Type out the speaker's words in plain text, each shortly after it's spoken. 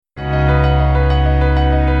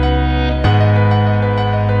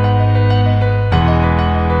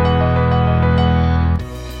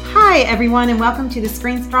everyone, and welcome to the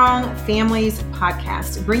Screen Strong Families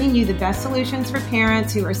podcast, bringing you the best solutions for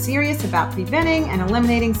parents who are serious about preventing and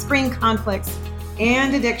eliminating screen conflicts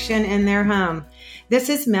and addiction in their home. This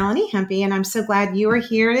is Melanie Hempy, and I'm so glad you are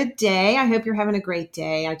here today. I hope you're having a great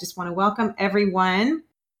day. I just want to welcome everyone.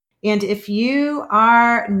 And if you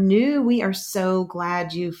are new, we are so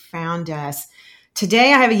glad you found us.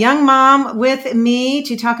 Today, I have a young mom with me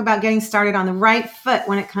to talk about getting started on the right foot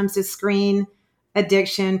when it comes to screen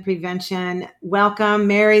addiction prevention. Welcome,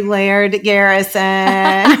 Mary Laird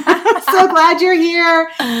Garrison. So glad you're here.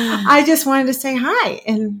 I just wanted to say hi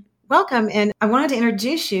and welcome. And I wanted to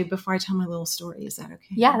introduce you before I tell my little story. Is that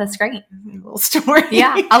okay? Yeah, that's great. My little story.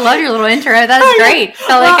 Yeah, I love your little intro. That's great.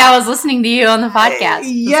 Felt like I was listening to you on the podcast.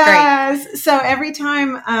 That's yes. Great. So every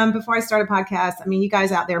time before I start a podcast, I mean, you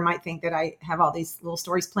guys out there might think that I have all these little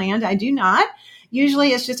stories planned. I do not. Usually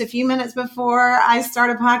it's just a few minutes before I start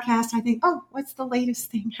a podcast. I think, oh, what's the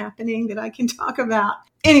latest thing happening that I can talk about?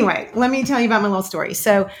 Anyway, let me tell you about my little story.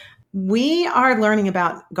 So we are learning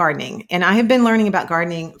about gardening, and I have been learning about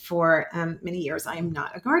gardening for many years. I am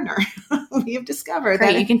not a gardener. We have discovered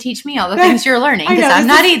Great. that You can teach me all the things you're learning because I'm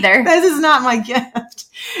not either. This is not my gift.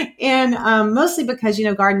 And mostly because,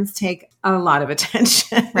 gardens take a lot of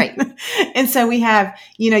attention. Right. And so we have,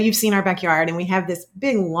 you've seen our backyard, and we have this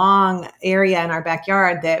big, long area in our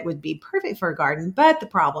backyard that would be perfect for a garden. But the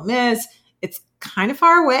problem is it's kind of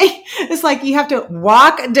far away. It's like you have to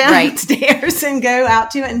walk downstairs and go out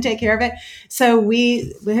to it and take care of it. So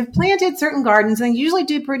we have planted certain gardens, and they usually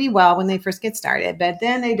do pretty well when they first get started, but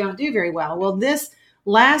then they don't do very well. Well, this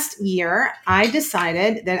last year, I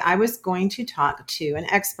decided that I was going to talk to an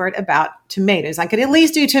expert about tomatoes. I could at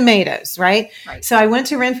least do tomatoes, right? So I went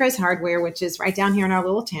to Renfro's Hardware, which is right down here in our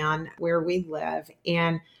little town where we live,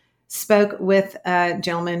 and spoke with a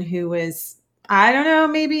gentleman who was, I don't know,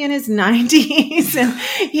 maybe in his 90s. And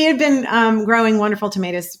he had been growing wonderful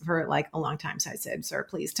tomatoes for like a long time. So I said, sir,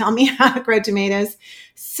 please tell me how to grow tomatoes.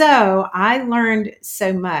 So I learned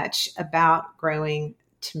so much about growing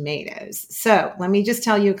tomatoes. So let me just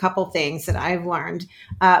tell you a couple things that I've learned.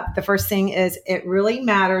 The first thing is it really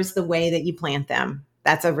matters the way that you plant them.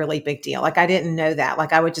 That's a really big deal. Like I didn't know that.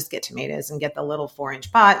 Like I would just get tomatoes and get the little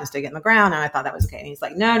 4-inch pot and stick it in the ground. And I thought that was okay. And he's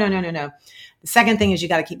like, no. The second thing is you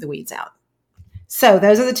got to keep the weeds out. So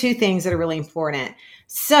those are the two things that are really important.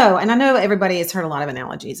 So, and I know everybody has heard a lot of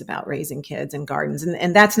analogies about raising kids and gardens,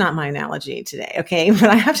 and that's not my analogy today, okay? But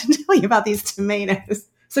I have to tell you about these tomatoes.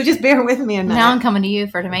 So just bear with me a minute. Now I'm coming to you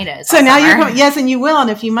for tomatoes. So now you're coming, yes, and you will in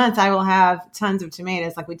a few months. I will have tons of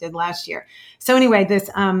tomatoes like we did last year. So anyway, this,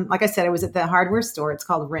 like I said, it was at the hardware store. It's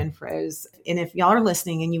called Renfro's. And if y'all are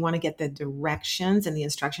listening and you want to get the directions and the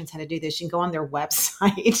instructions how to do this, you can go on their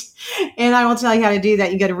website. And I will tell you how to do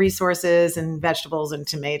that. You go to resources and vegetables and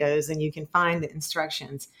tomatoes, and you can find the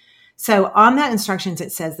instructions. So on that instructions,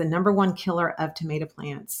 it says the number one killer of tomato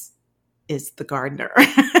plants is the gardener.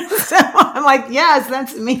 So I'm like, yes,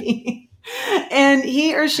 that's me. And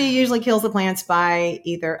he or she usually kills the plants by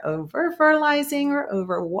either over fertilizing or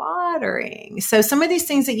over watering. So some of these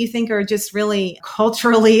things that you think are just really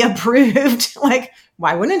culturally approved, like,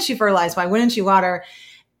 why wouldn't you fertilize? Why wouldn't you water?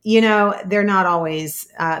 They're not always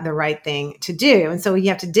the right thing to do. And so you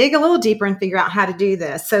have to dig a little deeper and figure out how to do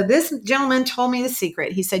this. So this gentleman told me the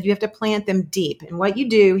secret. He said, you have to plant them deep. And what you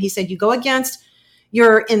do, he said, you go against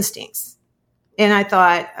your instincts. And I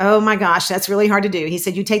thought, oh my gosh, that's really hard to do. He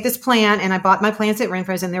said, you take this plant, and I bought my plants at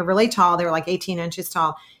Renfro's, and they're really tall. They were like 18 inches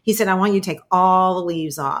tall. He said, I want you to take all the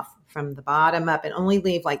leaves off from the bottom up and only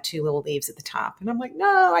leave like 2 little leaves at the top. And I'm like,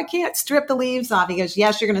 no, I can't strip the leaves off. He goes,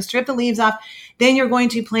 yes, you're going to strip the leaves off. Then you're going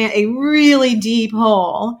to plant a really deep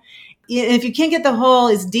hole. If you can't get the hole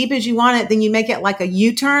as deep as you want it, then you make it like a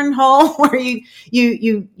U-turn hole where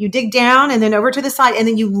you dig down and then over to the side, and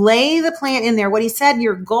then you lay the plant in there. What he said,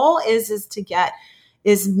 your goal is to get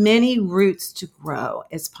as many roots to grow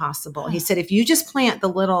as possible. He said, if you just plant the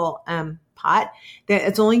little pot, that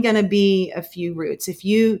it's only going to be a few roots. If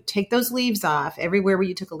you take those leaves off, everywhere where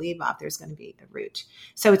you took a leaf off, there's going to be a root.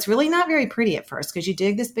 So it's really not very pretty at first because you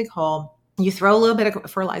dig this big hole. You throw a little bit of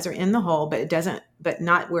fertilizer in the hole, but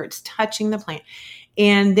not where it's touching the plant.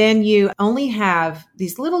 And then you only have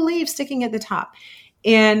these little leaves sticking at the top.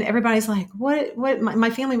 And everybody's like, what, my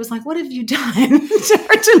family was like, what have you done to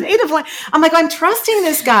our tomato plant? I'm like, I'm trusting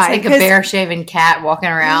this guy. It's like a bare shaven cat walking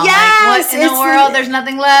around. Yes, like, what in the world? There's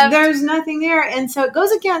nothing left. There's nothing there. And so it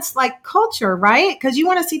goes against like culture, right? Because you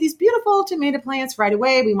want to see these beautiful tomato plants right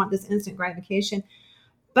away. We want this instant gratification.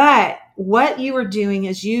 But what you are doing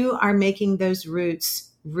is you are making those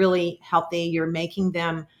roots really healthy. You're making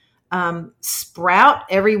them sprout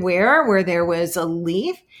everywhere where there was a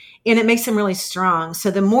leaf, and it makes them really strong.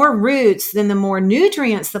 So the more roots, then the more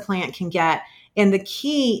nutrients the plant can get. And the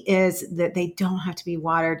key is that they don't have to be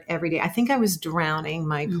watered every day. I think I was drowning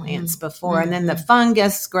my plants before, and then the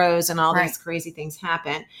fungus grows and all these crazy things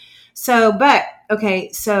happen. So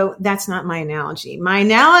that's not my analogy. My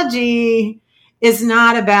analogy is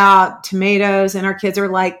not about tomatoes and our kids are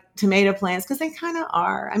like tomato plants, because they kind of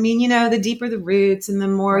are. I mean, the deeper the roots and the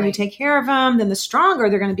more you take care of them, then the stronger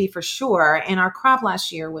they're going to be for sure. And our crop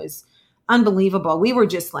last year was unbelievable. We were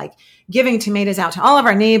just like giving tomatoes out to all of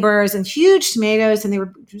our neighbors, and huge tomatoes, and they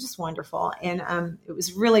were just wonderful. And it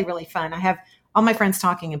was really, really fun. I have all my friends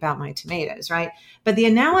talking about my tomatoes, right? But the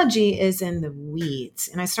analogy is in the weeds.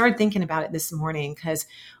 And I started thinking about it this morning because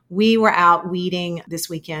we were out weeding this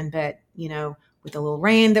weekend, but with the little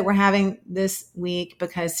rain that we're having this week,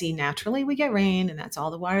 because naturally we get rain and that's all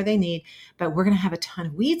the water they need, but we're going to have a ton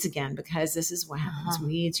of weeds again, because this is what happens.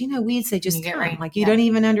 Weeds, weeds, they just get rain. Like you don't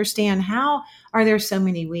even understand, how are there so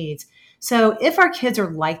many weeds? So if our kids are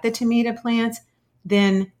like the tomato plants,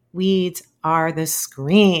 then weeds are the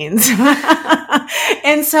screens.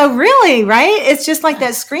 And so really, right? It's just like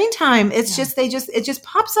that screen time. It's it just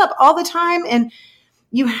pops up all the time, and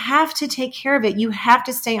you have to take care of it. You have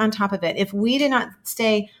to stay on top of it. If we did not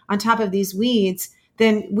stay on top of these weeds,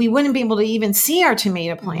 then we wouldn't be able to even see our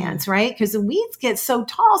tomato plants, right? Because the weeds get so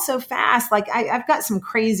tall so fast. Like I've got some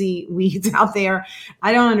crazy weeds out there.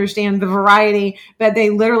 I don't understand the variety, but they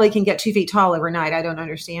literally can get 2 feet tall overnight. I don't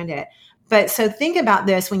understand it. But so think about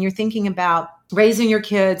this when you're thinking about raising your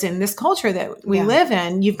kids in this culture that we live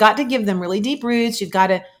in. You've got to give them really deep roots. You've got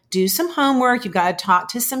to do some homework. You've got to talk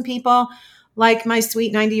to some people, like my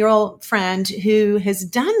sweet 90-year-old friend who has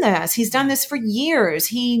done this. He's done this for years.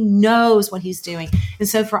 He knows what he's doing. And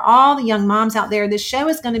so for all the young moms out there, this show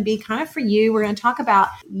is going to be kind of for you. We're going to talk about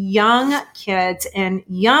young kids and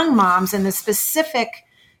young moms and the specific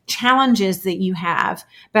challenges that you have.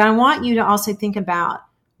 But I want you to also think about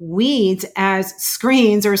weeds as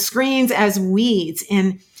screens, or screens as weeds.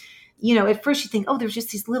 And at first you think, oh, there's just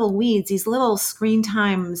these little weeds, these little screen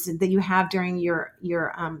times that you have during your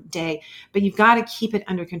day, but you've got to keep it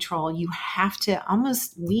under control. You have to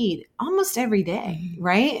almost weed almost every day,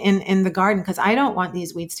 right? In the garden, because I don't want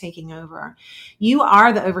these weeds taking over. You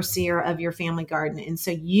are the overseer of your family garden. And so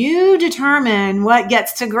you determine what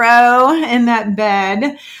gets to grow in that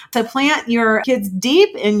bed. So plant your kids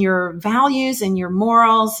deep in your values and your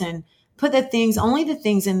morals, and put only the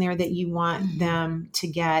things in there that you want them to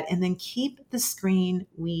get, and then keep the screen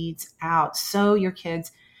weeds out so your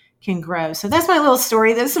kids can grow. So that's my little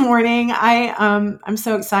story this morning. I'm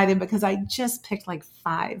so excited because I just picked like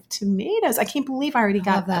 5 tomatoes. I can't believe I already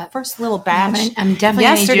got the first little batch. I'm definitely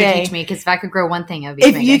yesterday. Need you to teach me, because if I could grow one thing, it would be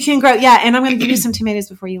if you can grow, and I'm going to give you some tomatoes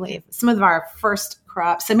before you leave. Some of our first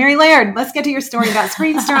crops. So Mary Laird, let's get to your story about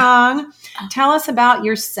Screen Strong. Tell us about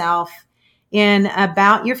yourself and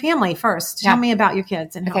about your family first. Tell me about your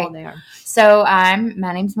kids and how old they are. So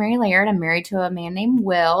my name's Mary Laird. I'm married to a man named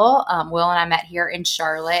Will. Will and I met here in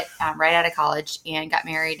Charlotte right out of college and got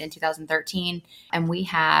married in 2013. And we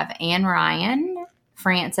have Ann Ryan,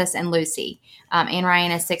 Frances, and Lucy. Ann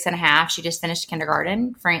Ryan is 6.5. She just finished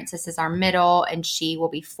kindergarten. Frances is our middle, and she will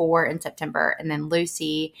be 4 in September. And then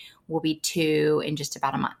Lucy will be 2 in just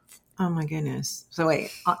about a month. Oh my goodness. So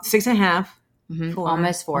wait, 6.5.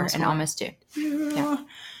 Almost 4 and almost 2. Yeah.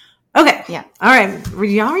 Okay. Yeah. All right. Do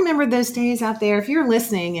y'all remember those days out there? If you're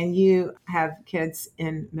listening and you have kids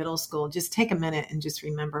in middle school, just take a minute and just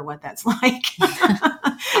remember what that's like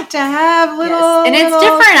to have little. Yes. And it's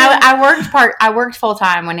different. I worked full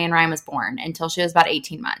time when Ann Ryan was born until she was about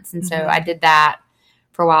 18 months, and so I did that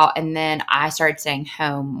for a while, and then I started staying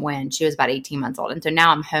home when she was about 18 months old, and so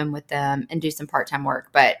now I'm home with them and do some part time work.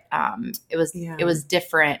 But it was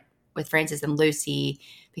different with Frances and Lucy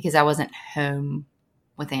because I wasn't home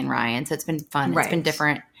with Ann Ryan. So it's been fun. Right. It's been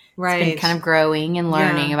different. Right. It's been kind of growing and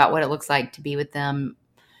learning about what it looks like to be with them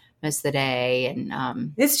most of the day.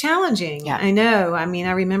 And it's challenging. Yeah. I know. I mean,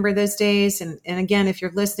 I remember those days. And again, if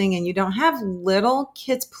you're listening and you don't have little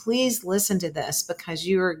kids, please listen to this, because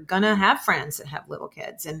you're going to have friends that have little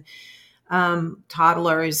kids and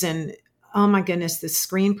toddlers. And oh my goodness, the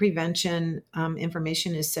screen prevention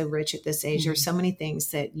information is so rich at this age. There's so many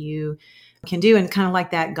things that you can do. And kind of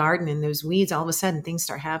like that garden and those weeds, all of a sudden things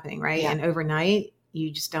start happening, right? Yeah. And overnight,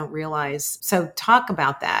 you just don't realize. So talk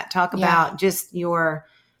about that. Talk about just your,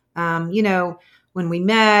 when we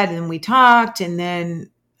met and we talked, and then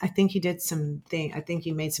I think you did I think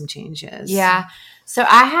you made some changes. Yeah. So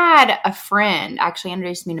I had a friend actually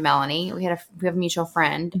introduced me to Melanie. We have a mutual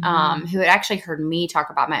friend who had actually heard me talk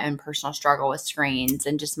about my own personal struggle with screens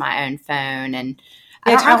and just my own phone. And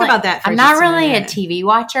talk about that. I'm not really a TV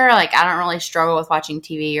watcher. Like, I don't really struggle with watching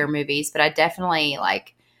TV or movies, but I definitely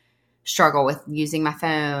like struggle with using my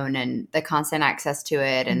phone and the constant access to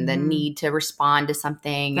it and the need to respond to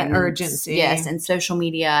something. That urgency. Yes. And social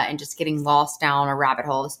media and just getting lost down a rabbit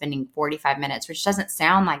hole of spending 45 minutes, which doesn't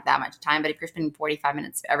sound like that much time. But if you're spending 45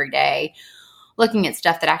 minutes every day looking at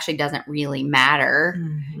stuff that actually doesn't really matter,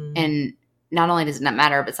 and not only does it not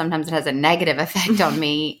matter, but sometimes it has a negative effect on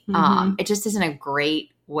me, it just isn't a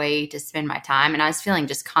great way to spend my time. And I was feeling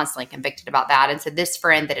just constantly convicted about that. And so this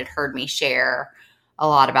friend that had heard me share a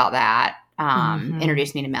lot about that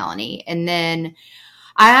introduced me to Melanie. And then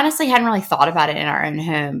I honestly hadn't really thought about it in our own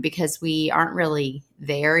home because we aren't really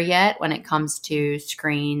there yet when it comes to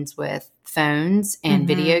screens with phones and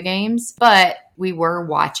video games. But we were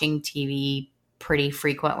watching TV pretty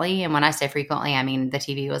frequently. And when I say frequently, I mean the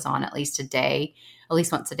TV was on at least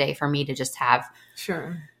once a day for me to just have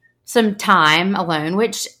some time alone,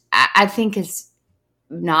 which I think is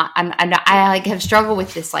not, I like have struggled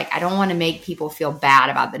with this. Like, I don't want to make people feel bad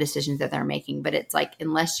about the decisions that they're making, but it's like,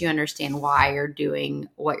 unless you understand why you're doing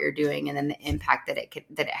what you're doing and then the impact that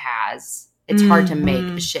it has, it's hard to make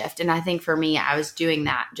a shift. And I think for me, I was doing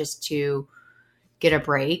that just to get a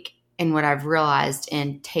break. And what I've realized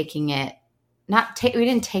in taking it, we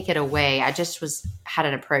didn't take it away. I just had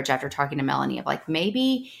an approach after talking to Melanie of like,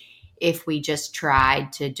 maybe if we just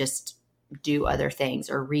tried to just do other things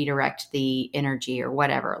or redirect the energy or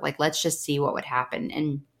whatever, like, let's just see what would happen.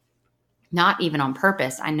 And not even on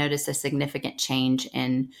purpose, I noticed a significant change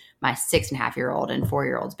in my 6.5-year-old and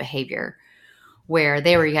 4-year-old's behavior, where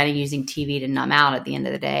they were kind of using TV to numb out at the end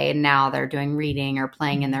of the day. And now they're doing reading or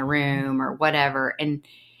playing in their room or whatever. And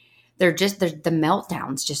the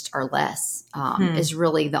meltdowns just are less, is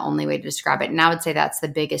really the only way to describe it. And I would say that's the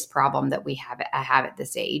biggest problem that I have at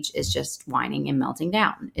this age is just whining and melting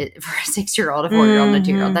down for a 6-year-old, a 4-year-old, and a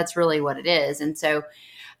 2-year-old. That's really what it is. And so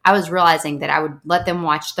I was realizing that I would let them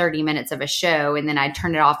watch 30 minutes of a show and then I'd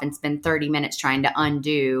turn it off and spend 30 minutes trying to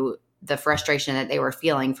undo the frustration that they were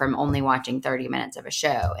feeling from only watching 30 minutes of a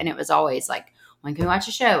show. And it was always like, when can we watch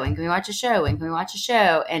a show? When can we watch a show? When can we watch a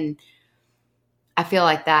show? And I feel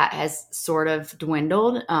like that has sort of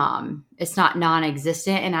dwindled. It's not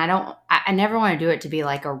non-existent. And I never want to do it to be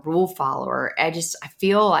like a rule follower. I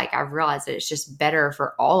feel like I've realized that it's just better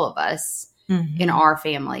for all of us in our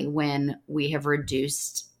family when we have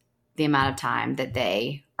reduced the amount of time that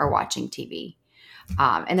they are watching TV.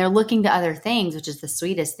 And they're looking to other things, which is the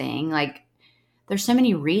sweetest thing. Like, there's so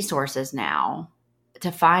many resources now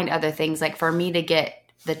to find other things. Like, for me to get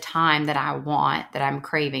the time that I want, that I'm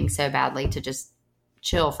craving so badly to just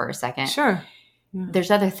chill for a second. Sure. Yeah. There's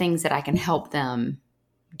other things that I can help them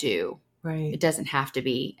do. Right. It doesn't have to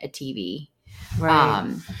be a TV.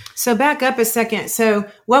 Right. So back up a second. So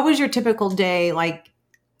what was your typical day like?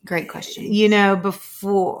 Great question.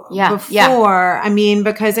 Before. Yeah. I mean,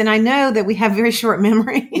 and I know that we have very short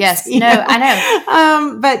memories. Yes. I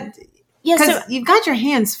know. But because you've got your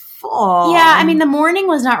hands full. Yeah. I mean, the morning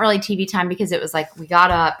was not really TV time because it was like, we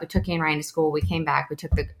got up, we took Anne Ryan to school, we came back,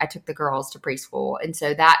 I took the girls to preschool. And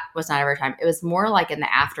so that was not every time. It was more like in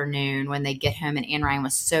the afternoon when they get home and Anne Ryan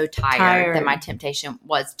was so tired that my temptation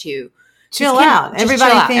was to chill out.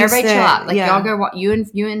 Everybody chill out. Like, y'all go, you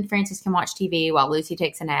and Francis can watch TV while Lucy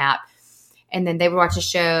takes a nap. And then they would watch a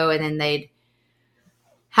show and then they'd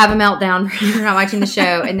have a meltdown for not watching the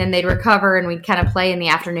show, and then they'd recover and we'd kind of play in the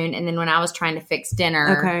afternoon. And then when I was trying to fix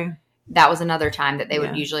dinner, that was another time that they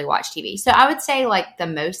would usually watch TV. So I would say like the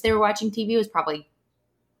most they were watching TV was probably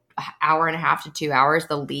an hour and a half to 2 hours.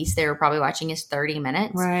 The least they were probably watching is 30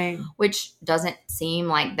 minutes, right? Which doesn't seem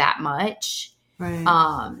like that much,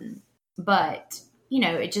 right? But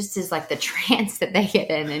it just is like the trance that they get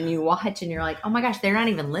in, and you watch and you're like, oh my gosh, they're not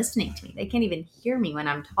even listening to me. They can't even hear me when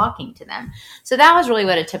I'm talking to them. So that was really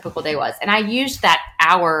what a typical day was. And I used that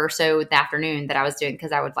hour or so in the afternoon that I was doing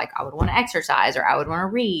because I would want to exercise, or I would want to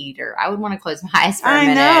read, or I would want to close my eyes for a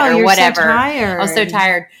minute or whatever. So tired. I was so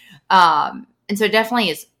tired. And so it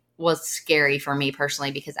definitely was scary for me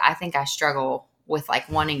personally because I think I struggle with like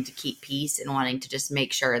wanting to keep peace and wanting to just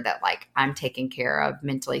make sure that like I'm taken care of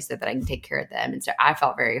mentally so that I can take care of them. And so I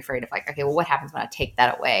felt very afraid of like, okay, well, what happens when I take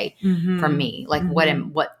that away from me? Like, what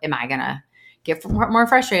am I going to get more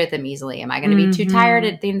frustrated with them easily? Am I going to be too tired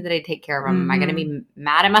at the end of the day to take care of them? Am I going to be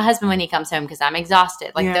mad at my husband when he comes home because I'm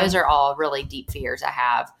exhausted? Like, those are all really deep fears I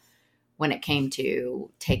have when it came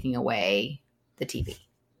to taking away the TV.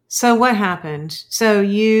 So what happened? So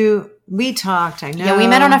we talked, I know. Yeah, we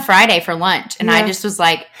met on a Friday for lunch, and I just was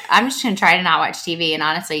like, I'm just going to try to not watch TV. And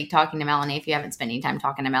honestly, talking to Melanie, if you haven't spent any time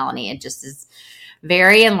talking to Melanie, it just is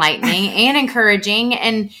very enlightening and encouraging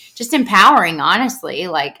and just empowering, honestly.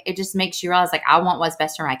 Like, it just makes you realize, like, I want what's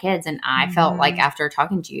best for my kids. And I felt like after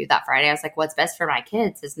talking to you that Friday, I was like, what's best for my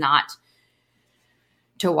kids is not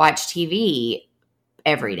to watch TV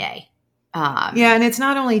every day. Yeah, and it's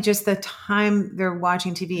not only just the time they're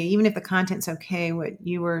watching TV, even if the content's okay, what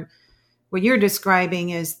you're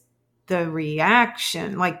describing is the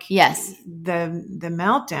reaction, like the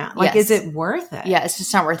meltdown. Like, is it worth it? Yeah, it's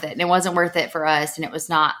just not worth it. And it wasn't worth it for us. And it was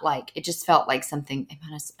not like, it just felt like something,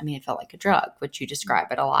 it felt like a drug, which you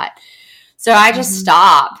describe it a lot. So I just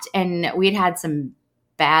stopped, and we'd had some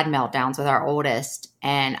bad meltdowns with our oldest.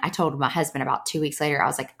 And I told my husband about 2 weeks later, I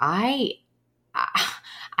was like, I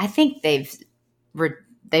think they've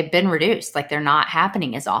been reduced. Like, they're not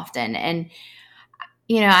happening as often. And,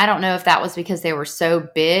 I don't know if that was because they were so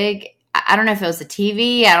big. I don't know if it was the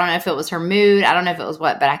TV. I don't know if it was her mood. I don't know if it was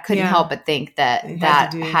what, but I couldn't help but think that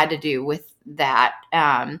had to do with that.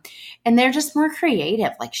 And they're just more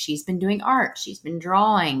creative. Like, she's been doing art. She's been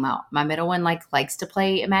drawing. My middle one likes to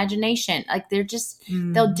play imagination. Like, they're just,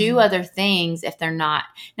 they'll do other things if they're not.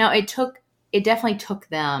 Now, it definitely took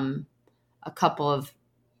them a couple of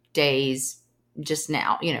days just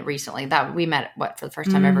now, recently, that we met for the first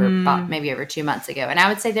time ever, about maybe over 2 months ago. And I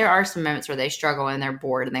would say there are some moments where they struggle and they're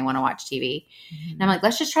bored and they want to watch TV. And I'm like,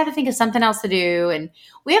 let's just try to think of something else to do. And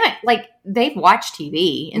we haven't, they've watched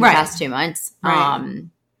TV in the past 2 months. Right.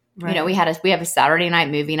 We have a Saturday night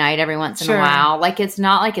movie night every once in a while. Like, it's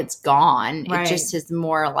not like it's gone. Right. It just is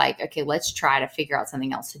more like, okay, let's try to figure out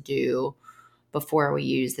something else to do before we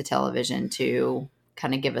use the television to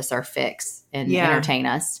kind of give us our fix and entertain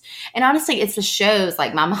us. And honestly, it's the shows.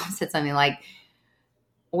 Like, my mom said something like,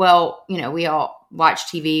 well, we all watched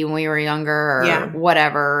TV when we were younger or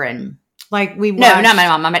whatever. And like, no, not my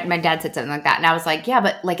mom. My dad said something like that. And I was like, yeah,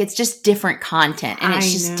 but like, it's just different content, and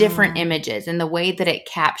it's just different images, and the way that it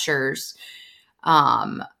captures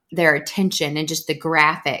their attention, and just the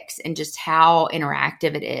graphics, and just how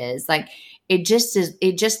interactive it is. Like, it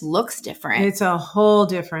just looks different. It's a whole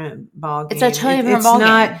different ballgame. It's a totally different ballgame.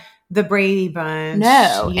 It's not the Brady Bunch.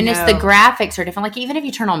 No. And it's the graphics are different. Like, even if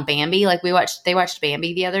you turn on Bambi, like they watched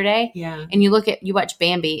Bambi the other day. Yeah. And you watch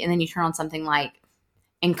Bambi, and then you turn on something like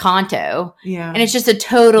Encanto. Yeah. And it's just a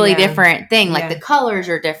totally different thing. Like, the colors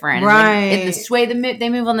are different. Right. And the way they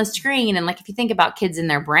move on the screen. And like, if you think about kids in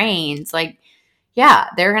their brains, like,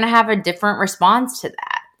 they're going to have a different response to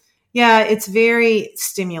that. Yeah, it's very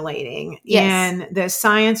stimulating. Yes. And the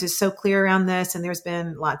science is so clear around this. And there's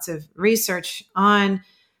been lots of research on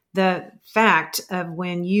the fact of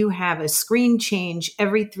when you have a screen change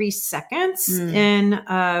every 3 seconds in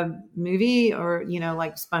a movie, or,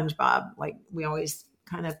 like SpongeBob. Like, we always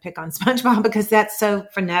kind of pick on SpongeBob because that's so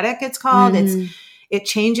frenetic, it's called. It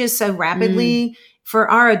changes so rapidly. For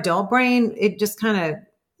our adult brain, it just kind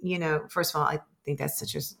of, first of all, I think that's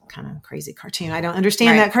such a kind of crazy cartoon. I don't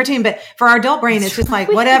understand that cartoon, but for our adult brain, it's just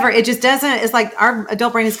like, whatever. It just doesn't, it's like our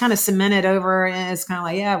adult brain is kind of cemented over, and it's kind of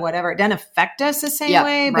like, whatever. It doesn't affect us the same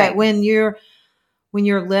way. But when you're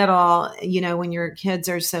little, when your kids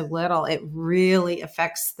are so little, it really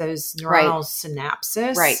affects those neuronal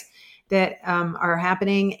synapses that are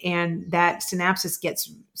happening. And that synapses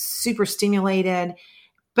gets super stimulated.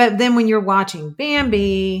 But then when you're watching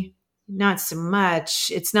Bambi, not so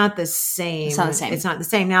much. It's not the same. It's not the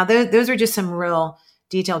same. Now, those are just some real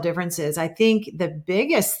detailed differences. I think the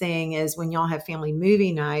biggest thing is when y'all have family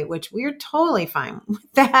movie night, which we're totally fine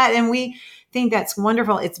with that. And we think that's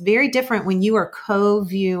wonderful. It's very different when you are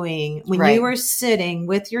co-viewing, when you are sitting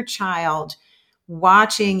with your child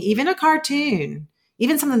watching even a cartoon,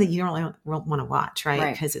 even something that you don't really want to watch,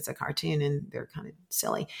 right? Because it's a cartoon and they're kind of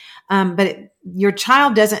silly. But your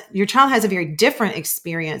child has a very different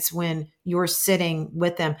experience when you're sitting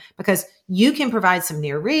with them, because you can provide some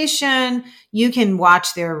narration, you can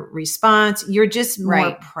watch their response. You're just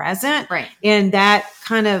more present. Right. And that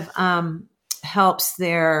kind of helps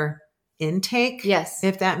their intake. Yes.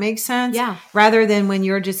 If that makes sense. Yeah. Rather than when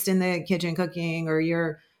you're just in the kitchen cooking, or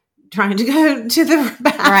you're trying to go to the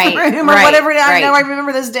bathroom or whatever. I know, I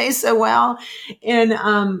remember those days so well. And,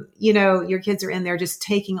 your kids are in there just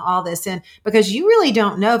taking all this in, because you really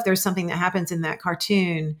don't know if there's something that happens in that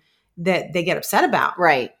cartoon that they get upset about.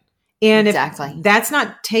 Right. And if that's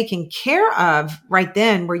not taken care of right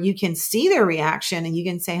then, where you can see their reaction and you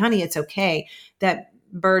can say, honey, it's okay. That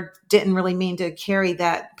bird didn't really mean to carry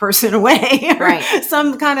that person away. Right.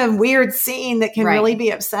 Some kind of weird scene that can really be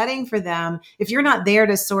upsetting for them. If you're not there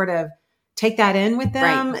to sort of take that in with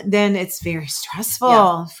them, then it's very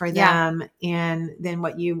stressful for them. And then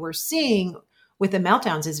what you were seeing with the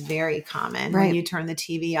meltdowns is very common when you turn the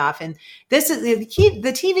TV off. And this is the key.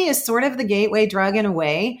 The TV is sort of the gateway drug in a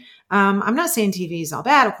way. I'm not saying TV is all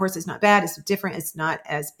bad. Of course, it's not bad. It's different. It's not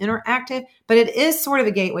as interactive, but it is sort of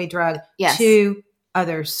a gateway drug to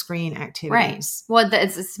other screen activities. Right. Well,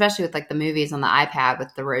 it's especially with like the movies on the iPad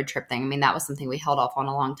with the road trip thing. I mean, that was something we held off on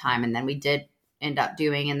a long time, and then we did end up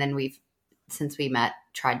doing, and then since we met,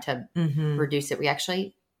 tried to reduce it. We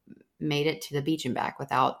actually made it to the beach and back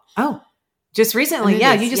without. Oh, just recently.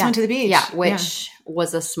 Yeah. You just went to the beach. Yeah. Which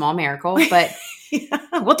was a small miracle, but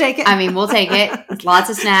we'll take it. I mean, we'll take it. Lots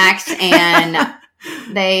of snacks, and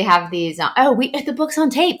they have these. The books on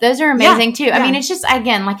tape. Those are amazing too. I mean, it's just,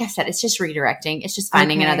 again, like I said, it's just redirecting. It's just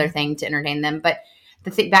finding another thing to entertain them. But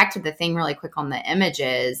back to the thing really quick on the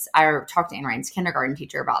images. I talked to Anne Ryan's kindergarten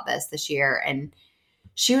teacher about this year, and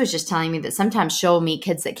she was just telling me that sometimes she'll meet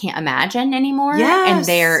kids that can't imagine anymore. Yes.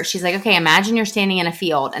 And she's like, okay, imagine you're standing in a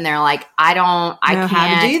field, and they're like, I can't, I don't know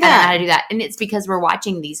how to do that. And it's because we're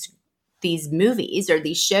watching these movies or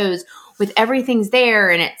these shows with everything's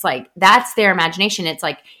there. And it's like, that's their imagination. It's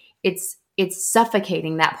like, it's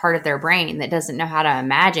suffocating that part of their brain that doesn't know how to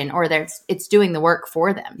imagine, or it's doing the work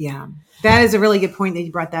for them. Yeah. That is a really good point that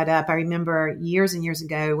you brought that up. I remember years and years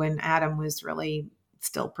ago when Adam was really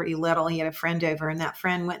still pretty little, he had a friend over, and that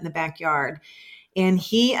friend went in the backyard and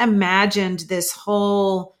he imagined this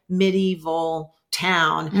whole medieval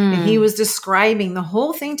town and he was describing the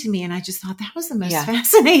whole thing to me. And I just thought that was the most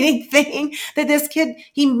fascinating thing, that this kid,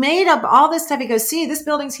 he made up all this stuff. He goes, see, this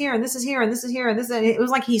building's here and this is here and this is here. And this is, it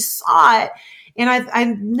was like he saw it. And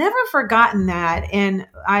I've never forgotten that. And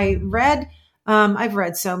I've read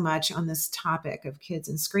so much on this topic of kids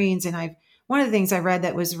and screens. And one of the things I read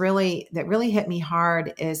that really hit me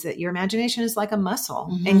hard is that your imagination is like a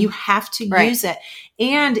muscle and you have to use it.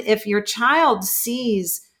 And if your child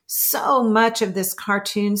sees so much of this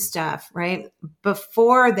cartoon stuff, right,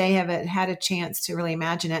 before they have had a chance to really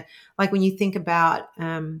imagine it, like when you think about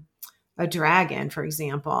a dragon, for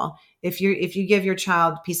example, if you give your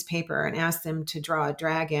child a piece of paper and ask them to draw a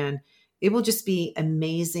dragon, it will just be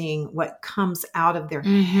amazing what comes out of their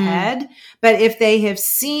head. But if they have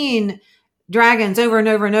seen dragons over and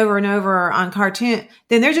over and over and over on cartoon,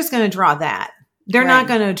 then they're just going to draw that. They're not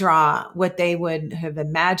going to draw what they would have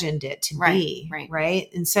imagined it to be. Right.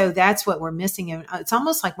 And so that's what we're missing. And it's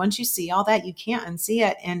almost like once you see all that, you can't unsee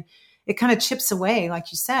it. And it kind of chips away,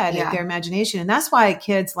 like you said, their imagination. And that's why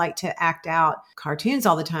kids like to act out cartoons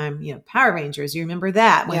all the time. You know, Power Rangers, you remember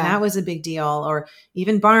that when that was a big deal, or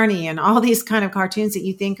even Barney and all these kind of cartoons that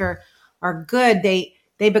you think are good. They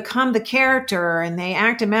become the character and they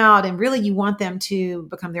act them out. And really you want them to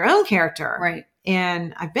become their own character. Right.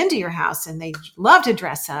 And I've been to your house and they love to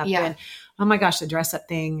dress up. Yeah. And oh my gosh, the dress up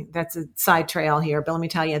thing, that's a side trail here. But let me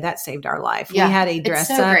tell you, that saved our life. Yeah. We had a dress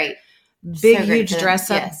up, huge dress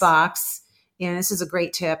up box. And this is a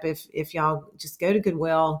great tip. If y'all just go to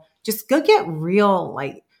Goodwill, just go get real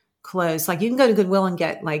like clothes. Like you can go to Goodwill and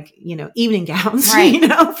get like, evening gowns, for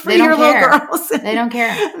your little girls. They don't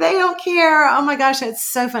care. They don't care. Oh my gosh, that's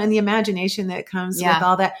so fun. And the imagination that comes with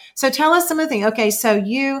all that. So tell us some of the things. Okay. So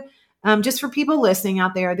you, just for people listening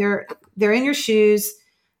out there, they're in your shoes.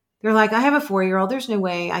 They're like, I have a 4-year-old. There's no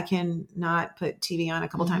way I can not put TV on a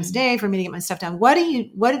couple times a day for me to get my stuff done. What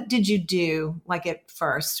did you do like at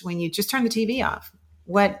first when you just turned the TV off?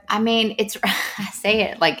 I mean, I say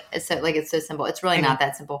it like it's so simple. It's really not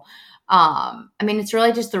that simple. I mean, it's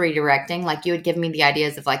really just the redirecting. Like you would give me the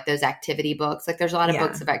ideas of like those activity books. Like there's a lot of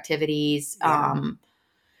books of activities.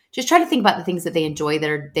 Just try to think about the things that they enjoy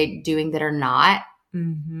that they doing that are not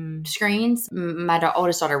screens. My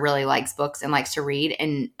oldest daughter really likes books and likes to read.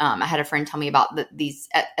 And I had a friend tell me about these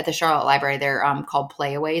at the Charlotte Library. They're called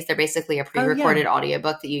Playaways. They're basically a pre-recorded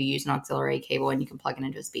audiobook that you use an auxiliary cable and you can plug it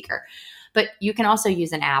into a speaker. But you can also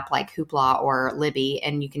use an app like Hoopla or Libby,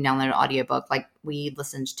 and you can download an audiobook. Like we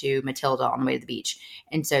listened to Matilda on the way to the beach.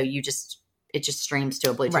 And so it just streams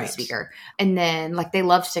to a Bluetooth speaker. And then like they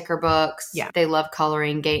love sticker books. Yeah. They love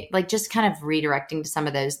coloring, like just kind of redirecting to some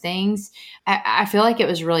of those things. I feel like it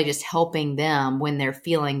was really just helping them when they're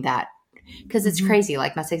feeling that, because it's crazy.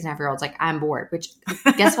 Like my 6.5-year-old's like, I'm bored, which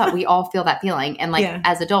guess what? We all feel that feeling. And like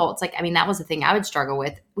as adults, like, I mean, that was the thing I would struggle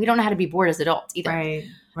with. We don't know how to be bored as adults either. Right.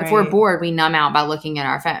 If we're bored, we numb out by looking at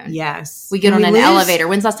our phone. Yes. We get on an elevator.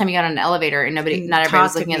 When's the last time you got on an elevator and not everybody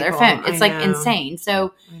was looking at their phone? It's like insane.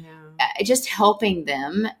 So just helping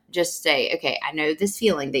them just say, okay, I know this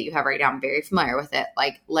feeling that you have right now. I'm very familiar with it.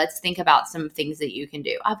 Like, let's think about some things that you can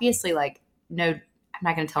do. Obviously, like, no, I'm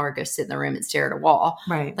not going to tell her to go sit in the room and stare at a wall.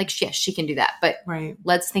 Right. Like, yes, she can do that. But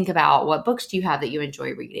let's think about, what books do you have that you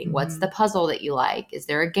enjoy reading? Mm-hmm. What's the puzzle that you like? Is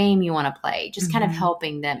there a game you want to play? Just kind of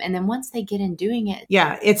helping them. And then once they get in doing it.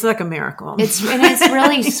 Yeah, it's like a miracle. It's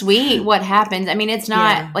really sweet what happens. I mean, it's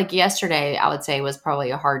not like yesterday, I would say, was probably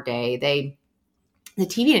a hard day. The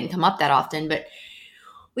TV didn't come up that often, but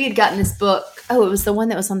we had gotten this book. Oh, it was the one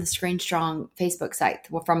that was on the Screen Strong Facebook site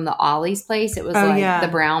from the Ollie's place. It was the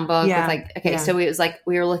brown book. Yeah. With so it was like,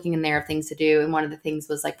 we were looking in there of things to do. And one of the things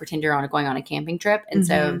was like, pretend you're going on a camping trip. And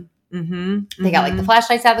so they got like the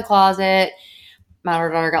flashlights out of the closet. My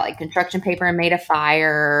daughter got like construction paper and made a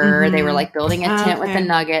fire. They were like building a tent with the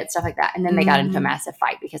nuggets, stuff like that. And then they got into a massive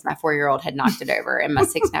fight because my 4-year-old had knocked it over and my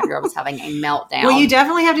 6.5-year-old was having a meltdown. Well, you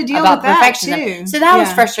definitely have to deal with that too. So that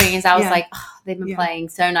was frustrating, as I was like, oh, they've been playing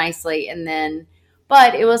so nicely. And then,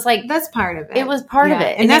 but it was like, that's part of it. It was part of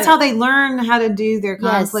it. And that's how they learn how to do their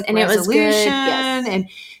conflict resolution. It was good. Yes. And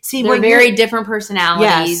see, they're very different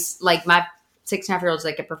personalities. Yes. Like my 6.5-year-old is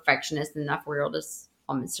like a perfectionist and my 4-year-old is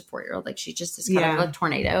almost a 4-year-old. Like she's just this kind of a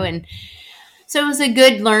tornado. And so it was a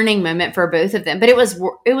good learning moment for both of them, but it was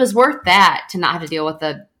worth that to not have to deal with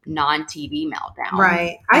the non-TV meltdown.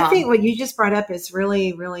 Right. I think what you just brought up is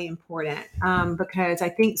really, really important because I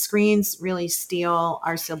think screens really steal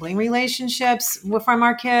our sibling relationships from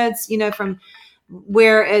our kids, from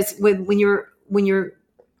whereas when you're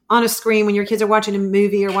on a screen, when your kids are watching a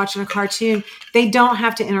movie or watching a cartoon, they don't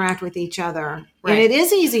have to interact with each other. Right. And it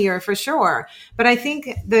is easier for sure. But I think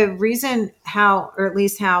the reason how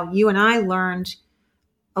you and I learned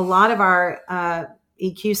a lot of our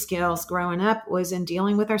EQ skills growing up was in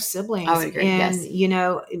dealing with our siblings. I would agree.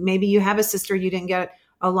 And, maybe you have a sister you didn't get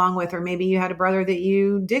along with, or maybe you had a brother that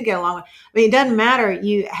you did get along with. I mean, it doesn't matter.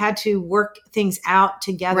 You had to work things out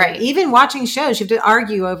together. Right. Even watching shows, you have to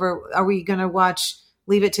argue over, are we going to watch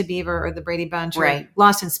Leave It to Beaver or The Brady Bunch or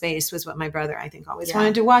Lost in Space was what my brother, I think, always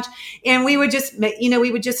wanted to watch. And we would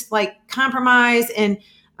just, like compromise. And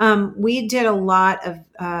we did a lot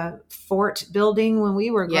of fort building when we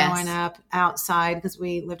were growing up outside because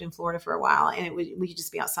we lived in Florida for a while and we could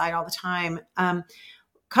just be outside all the time.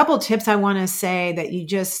 Couple tips I want to say that you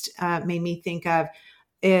just made me think of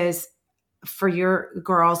is for your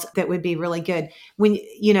girls that would be really good. When,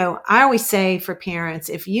 I always say for parents,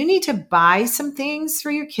 if you need to buy some things for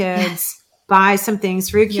your kids, buy some things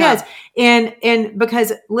for your kids. And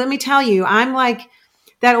because let me tell you, I'm like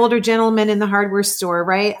that older gentleman in the hardware store,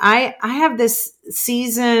 right? I have this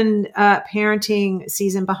parenting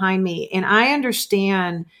season behind me and I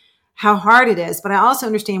understand how hard it is, but I also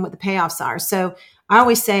understand what the payoffs are. So I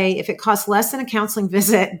always say, if it costs less than a counseling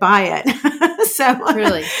visit, buy it. So,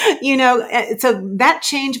 really, so that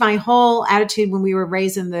changed my whole attitude when we were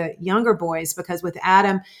raising the younger boys, because with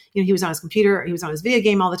Adam, he was on his computer, he was on his video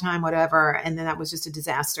game all the time, whatever. And then that was just a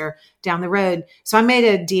disaster down the road. So I made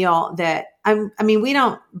a deal that, we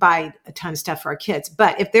don't buy a ton of stuff for our kids,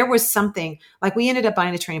 but if there was something, like we ended up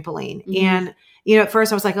buying a trampoline and at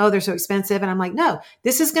first I was like, oh, they're so expensive. And I'm like, no,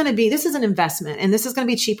 this is an investment and this is going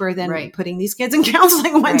to be cheaper than putting these kids in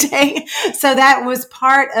counseling one day. So that was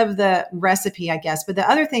part of the recipe, I guess. But the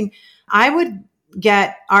other thing, I would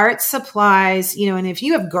get art supplies, and if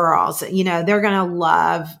you have girls, they're going to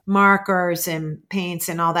love markers and paints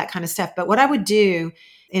and all that kind of stuff. But what I would do,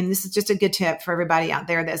 and this is just a good tip for everybody out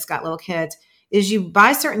there that's got little kids, is you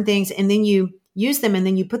buy certain things and then you use them and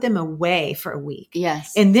then you put them away for a week.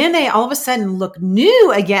 Yes. And then they all of a sudden look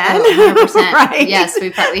new again. Oh, 100%. Right? Yes, we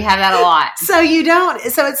have that a lot. So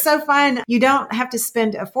it's so fun. You don't have to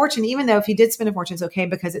spend a fortune, even though if you did spend a fortune, it's okay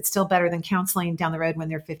because it's still better than counseling down the road when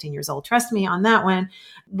they're 15 years old. Trust me on that one.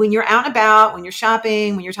 When you're out and about, when you're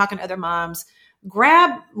shopping, when you're talking to other moms,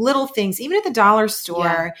 grab little things, even at the dollar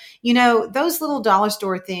store. Those little dollar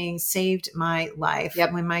store things saved my life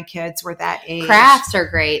when my kids were that age. Crafts are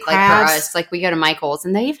great. Like for us, like we go to Michael's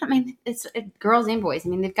and it's girls and boys.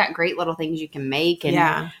 They've got great little things you can make.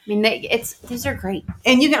 And these are great.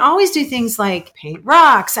 And you can always do things like paint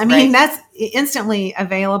rocks. That's instantly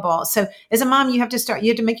available. So as a mom, you have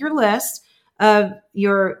to make your list of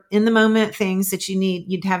your in the moment things that you need.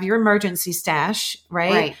 You'd have your emergency stash,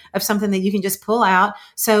 right? Of something that you can just pull out.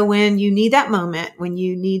 So when you need that moment, when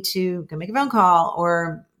you need to go make a phone call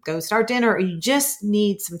or go start dinner, or you just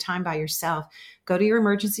need some time by yourself, go to your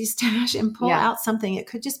emergency stash and pull out something. It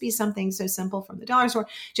could just be something so simple from the dollar store,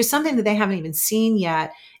 just something that they haven't even seen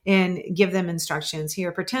yet, and give them instructions.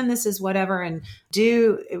 Here, pretend this is whatever, and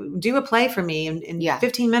do a play for me in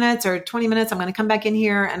 15 minutes or 20 minutes. I'm going to come back in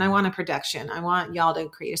here and I want a production. I want y'all to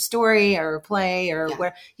create a story or a play or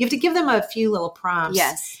where you have to give them a few little prompts.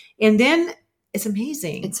 Yes. And then it's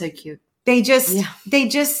amazing. It's so cute. They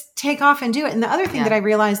just take off and do it. And the other thing that I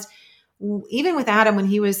realized, even with Adam, when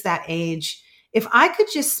he was that age, if I could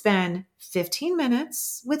just spend 15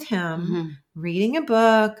 minutes with him, reading a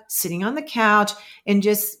book, sitting on the couch, and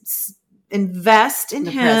just invest in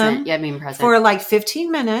him for like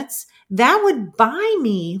 15 minutes, that would buy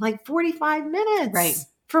me like 45 minutes. Right.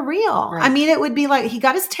 For real. Right. I mean, it would be like he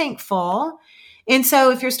got his tank full. And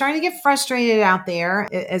so if you're starting to get frustrated out there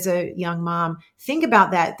as a young mom, think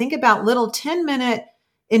about that. Think about little 10-minute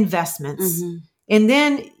investments. And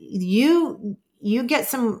then you get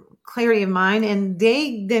some clarity of mind, and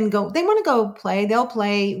they want to go play. They'll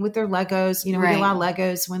play with their Legos. You know, we did a lot of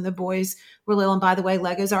Legos when the boys were little. And by the way,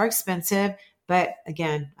 Legos are expensive. But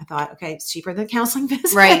again, I thought, okay, it's cheaper than counseling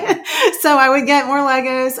visit. Right. So I would get more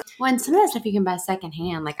Legos. Well, and some of that stuff you can buy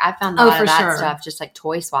secondhand. Like I found a lot of that stuff, just like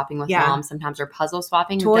toy swapping with mom sometimes, or puzzle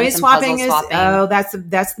swapping. Toy swapping that's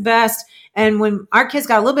the best. And when our kids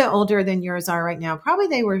got a little bit older than yours are right now,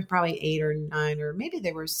 they were 8 or 9, or maybe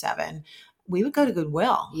they were 7. We would go to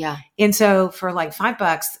Goodwill. Yeah. And so for like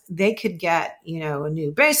 $5, they could get, a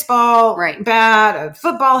new baseball bat, a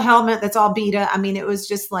football helmet that's all beat up. I mean, it was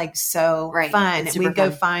just like so fun. We'd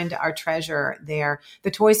go find our treasure there.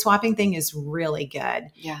 The toy swapping thing is really good.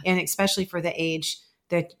 Yeah. And especially for the age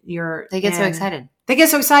that they get so excited. They get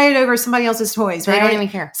so excited over somebody else's toys, right? They don't even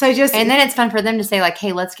care. So and then it's fun for them to say like,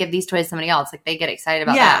 hey, let's give these toys to somebody else. Like they get excited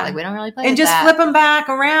about that. Like we don't really play with that. And just flip them back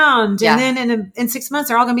around. Yeah. And then in 6 months,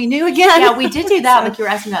 they're all going to be new again. Yeah, we did do that. Like you were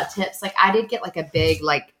asking about tips. Like I did get like a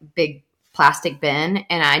big plastic bin,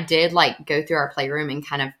 and I did like go through our playroom and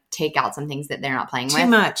kind of take out some things that they're not playing with. Too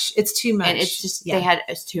much. It's too much. And it's just,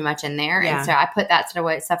 it's too much in there. Yeah. And so I put that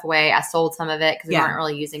stuff away. I sold some of it because we weren't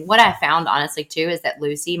really using. What I found honestly too is that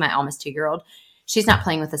Lucy, my almost 2-year-old, she's not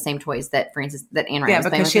playing with the same toys that Anne Ryan was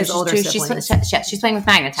playing with. She has older siblings. She's playing with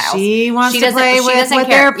Magna-Tiles. She wants to play with what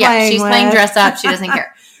they're playing she's playing dress up. She doesn't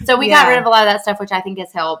care. So we got rid of a lot of that stuff, which I think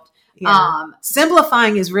has helped. Yeah.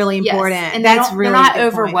 Simplifying is really important. Yes. And they're not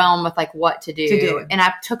overwhelmed with like what to do. And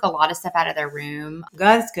I took a lot of stuff out of their room.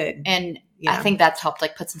 That's good. And I think that's helped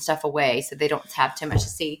like put some stuff away so they don't have too much to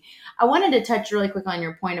see. I wanted to touch really quick on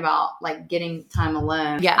your point about like getting time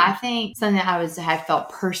alone. Yeah. I think something that I had felt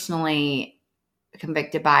personally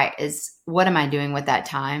convicted by is, what am I doing with that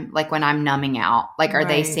time? Like when I'm numbing out, like are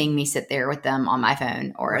they seeing me sit there with them on my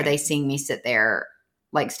phone, or are they seeing me sit there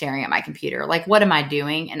like staring at my computer? Like what am I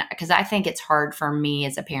doing? And because I think it's hard for me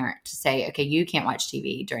as a parent to say, okay, you can't watch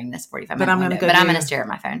TV during this 45 minute window, but I'm going to stare at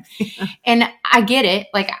my phone. And I get it.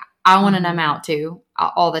 Like I want to numb out too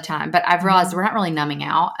all the time, but I've realized we're not really numbing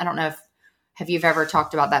out. I don't know have you ever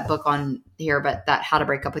talked about that book on here, but that How to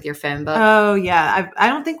Break Up with Your Phone book? Oh yeah. I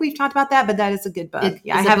don't think we've talked about that, but that is a good book. It's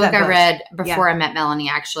a book I read before I met Melanie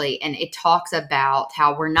actually. And it talks about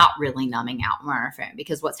how we're not really numbing out when we're on our phone,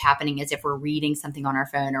 because what's happening is if we're reading something on our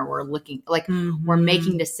phone, or we're looking like we're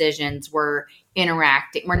making decisions, we're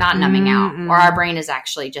interacting, we're not numbing out, or our brain is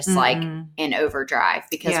actually just like in overdrive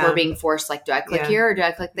because we're being forced. Like, do I click here or do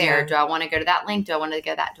I click there? Do I want to go to that link? Do I want to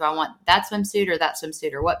go that? Do I want that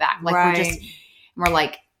swimsuit or what back? Like we're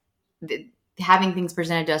like having things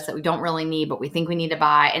presented to us that we don't really need, but we think we need to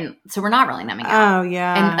buy. And so we're not really numbing out. Oh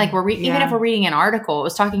yeah. And like even if we're reading an article, it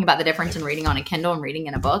was talking about the difference in reading on a Kindle and reading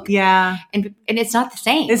in a book. Yeah. And it's not the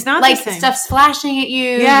same. It's not like the same. Stuff's flashing at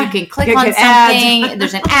you. Yeah. You can click on something.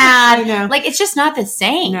 There's an ad. I know. Like it's just not the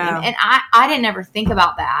same. No. And I didn't ever think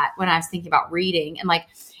about that when I was thinking about reading. And like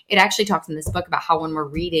it actually talks in this book about how when we're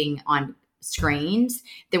reading on screens,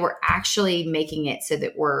 that we're actually making it so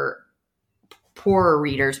that we're poorer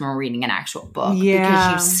readers when we're reading an actual book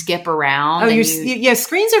because you skip around.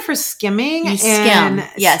 Screens are for skimming. You skim.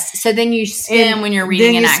 Yes. So then you skim when you're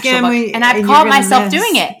reading an actual book. And I've caught myself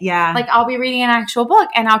doing it. Yeah. Like I'll be reading an actual book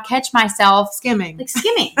and I'll catch myself skimming. Like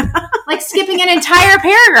skipping an entire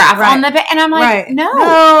paragraph on the page. And I'm like, no,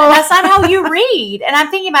 that's not how you read. And I'm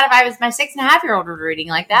thinking about if I was my 6.5-year-old was reading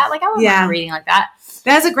like that, like I wouldn't be reading like that.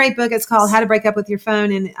 That's a great book. It's called How to Break Up with Your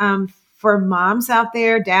Phone. And, for moms out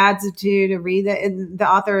there, dads too, to read it. And the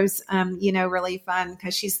author's, really fun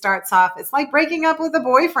because she starts off, it's like breaking up with a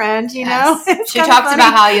boyfriend, you know? She talks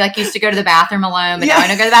about how you like used to go to the bathroom alone, but now we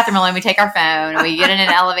don't go to the bathroom alone. We take our phone and we get in an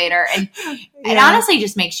elevator. And it honestly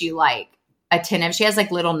just makes you like attentive. She has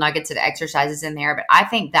like little nuggets of exercises in there, but I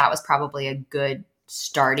think that was probably a good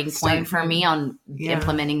starting point for me on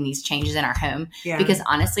implementing these changes in our home. Because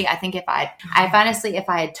honestly, I think if I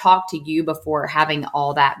had talked to you before having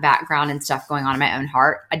all that background and stuff going on in my own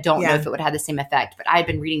heart, I don't know if it would have the same effect. But I had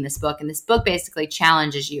been reading this book, and this book basically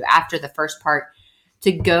challenges you after the first part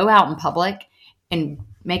to go out in public and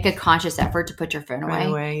make a conscious effort to put your phone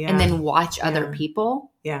away and then watch other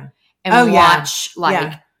people. Yeah. And watch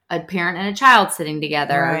a parent and a child sitting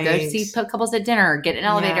together, or go Right. see couples at dinner, or get an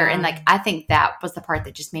elevator. Yeah. And like, I think that was the part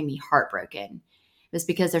that just made me heartbroken. It was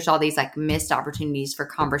because there's all these like missed opportunities for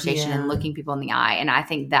conversation Yeah. and looking people in the eye. And I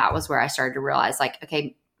think that was where I started to realize, like,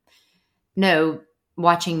 okay, no,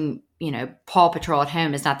 watching, Paw Patrol at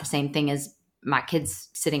home is not the same thing as my kids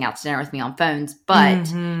sitting out to dinner with me on phones, but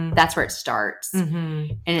that's where it starts.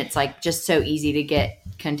 And it's like just so easy to get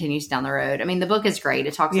continues down the road. I mean, the book is great.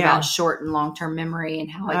 It talks about short and long-term memory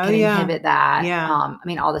and how it can inhibit that. Yeah. I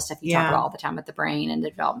mean, all the stuff you talk about all the time with the brain and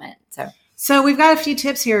the development. So we've got a few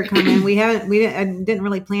tips here coming. I didn't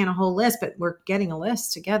really plan a whole list, but we're getting a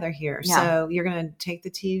list together here. Yeah. So you're going to take the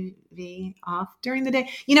TV off during the day.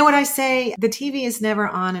 You know what I say? The TV is never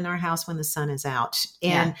on in our house when the sun is out.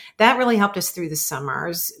 And that really helped us through the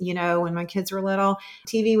summers. When my kids were little,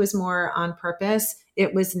 TV was more on purpose.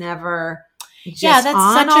 It was never just that's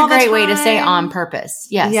on such all a great the way to say time. on purpose.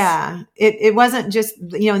 Yes. Yeah. It wasn't just,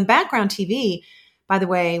 in background TV. By the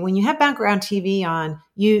way, when you have background TV on,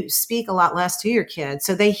 you speak a lot less to your kids.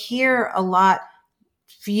 So they hear a lot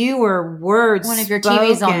fewer words. One of your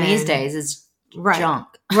TVs on these days is junk.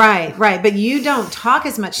 Right. But you don't talk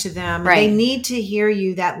as much to them. Right. They need to hear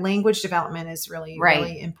you. That language development is really,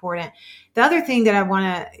 really important. The other thing that I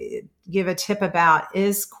want to give a tip about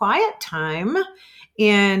is quiet time.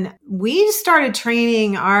 And we started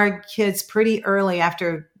training our kids pretty early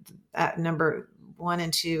after number 1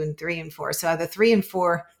 and 2 and 3 and 4. So the 3 and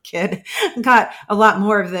 4 kid got a lot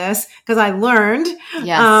more of this because I learned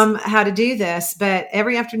how to do this. But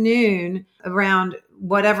every afternoon around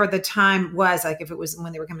whatever the time was, like if it was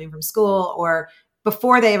when they were coming from school or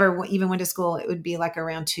before they ever even went to school, it would be like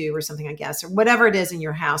around 2 or something, I guess, or whatever it is in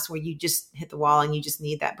your house where you just hit the wall and you just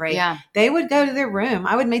need that break. Yeah. They would go to their room.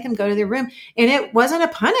 I would make them go to their room, and it wasn't a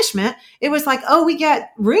punishment. It was like, oh, we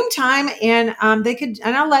get room time, and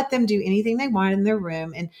I'll let them do anything they want in their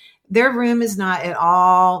room. And their room is not at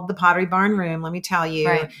all the Pottery Barn room. Let me tell you,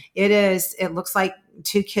 it looks like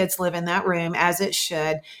 2 kids live in that room, as it should.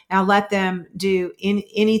 And I'll let them do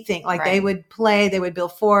anything. Like they would play, they would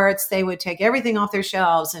build forts, they would take everything off their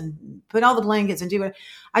shelves and put all the blankets and do it.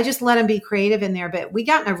 I just let them be creative in there. But we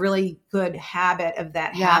got in a really good habit of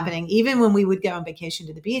that happening. Even when we would go on vacation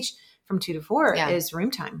to the beach from 2 to 4 is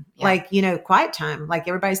room time, like, quiet time, like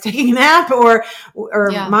everybody's taking a nap or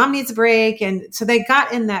mom needs a break. And so they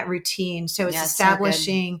got in that routine. So it's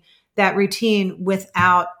establishing that routine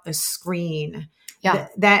without a screen. Yeah.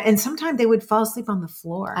 And sometimes they would fall asleep on the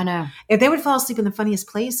floor. I know. If they would fall asleep in the funniest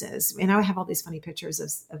places. And I would have all these funny pictures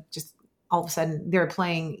of just all of a sudden they're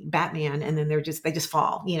playing Batman and then they just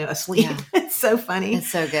fall, asleep. Yeah. It's so funny.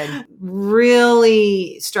 It's so good.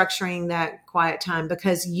 Really structuring that quiet time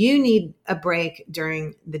because you need a break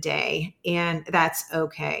during the day and that's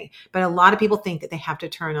okay. But a lot of people think that they have to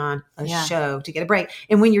turn on a show to get a break.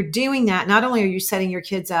 And when you're doing that, not only are you setting your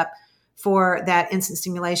kids up for that instant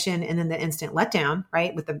stimulation and then the instant letdown,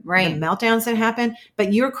 right? With the meltdowns that happen,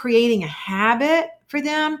 but you're creating a habit for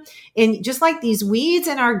them. And just like these weeds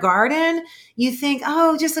in our garden, you think,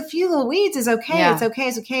 oh, just a few little weeds is okay. Yeah.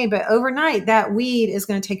 It's okay. But overnight that weed is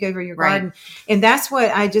going to take over your garden. And that's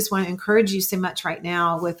what I just want to encourage you so much right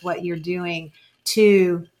now with what you're doing,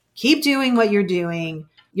 to keep doing what you're doing.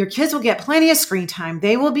 Your kids will get plenty of screen time.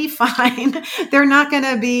 They will be fine. They're not going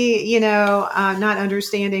to be, not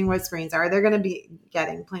understanding what screens are. They're going to be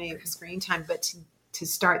getting plenty of screen time. But to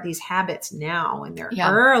start these habits now when they're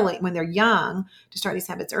early, when they're young, to start these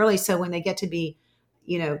habits early. So when they get to be,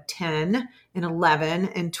 10 and 11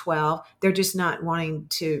 and 12, they're just not wanting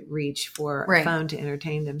to reach for a phone to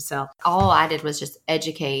entertain themselves. All I did was just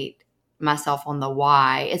educate myself on the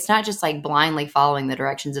why. It's not just like blindly following the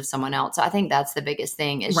directions of someone else. So I think that's the biggest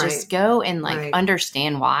thing is just go and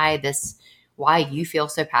understand why you feel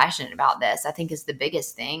so passionate about this. I think is the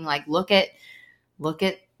biggest thing. Like look at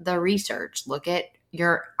the research, look at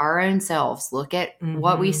our own selves, look at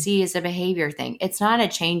what we see as a behavior thing. It's not a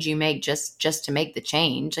change you make just to make the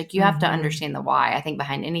change. Like you have to understand the why, I think,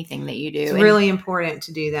 behind anything that you do. It's really important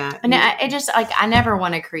to do that. And I never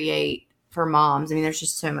want to create for moms. I mean, there's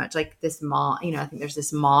just so much like this mom, I think there's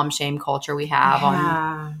this mom shame culture we have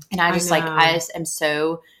on, and I just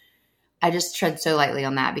tread so lightly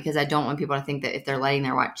on that because I don't want people to think that if they're letting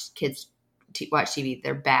their kids watch TV,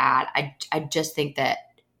 they're bad. I just think that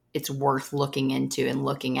it's worth looking into and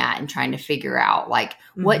looking at and trying to figure out like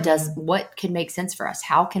what can make sense for us?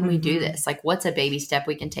 How can we do this? Like what's a baby step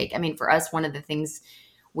we can take? I mean, for us, one of the things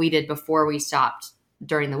we did before we stopped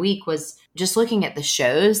during the week was just looking at the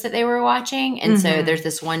shows that they were watching. And so there's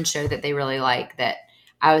this one show that they really like that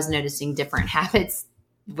I was noticing different habits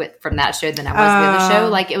from that show than I was with the show.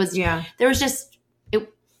 Like it was, there was just,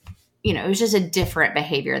 it was just a different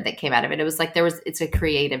behavior that came out of it. It was like it's a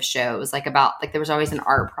creative show. It was like about, like, there was always an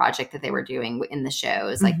art project that they were doing in the show. It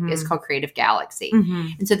was like, it's called Creative Galaxy.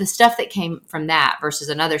 And so the stuff that came from that versus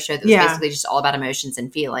another show that was basically just all about emotions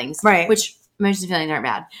and feelings, right? Which emotions and feelings aren't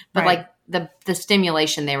bad, but like the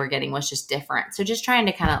stimulation they were getting was just different. So just trying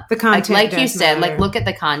to kind of, the content, like you said, like, look at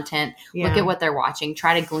the content, look at what they're watching,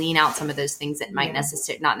 try to glean out some of those things that might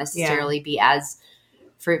not necessarily be as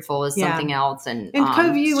fruitful as something else, and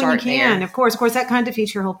co-view when you can. There. Of course, that kind of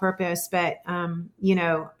defeats your whole purpose, but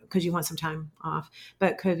because you want some time off.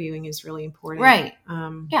 But co-viewing is really important, right?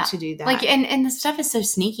 To do that. Like, and the stuff is so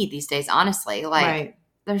sneaky these days. Honestly, like,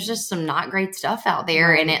 there's just some not great stuff out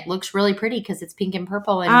there, and it looks really pretty because it's pink and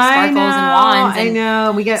purple and sparkles and wands. And I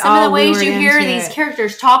know we get some of the ways you hear these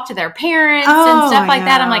characters talk to their parents and stuff like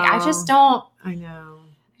that. I'm like, I just don't. I know.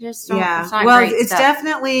 Just don't, yeah. It's not well, great it's stuff.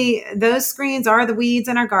 Definitely, those screens are the weeds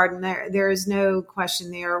in our garden. There is no question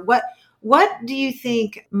there. What do you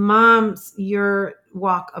think, moms, your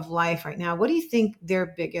walk of life right now, what do you think their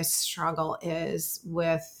biggest struggle is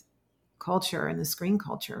with culture and the screen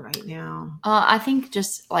culture right now? I think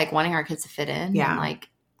just like wanting our kids to fit in. Yeah. And like,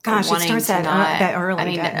 gosh, it starts that early. I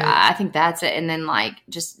mean, I think that's it. And then like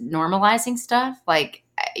just normalizing stuff. Like,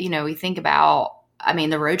 we think about,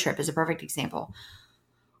 the road trip is a perfect example.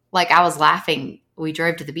 Like, I was laughing. We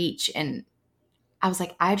drove to the beach, and I was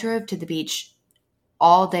like, I drove to the beach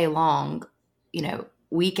all day long,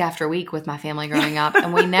 week after week with my family growing up,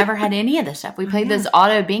 and we never had any of this stuff. We played this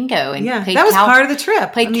auto bingo and played that was part of the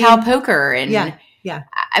trip. Played cow poker, and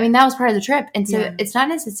that was part of the trip. And so it's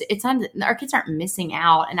not our kids aren't missing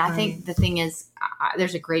out. And I think the thing is,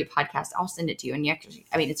 there's a great podcast. I'll send it to you, and you actually,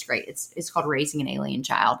 it's great. It's called Raising an Alien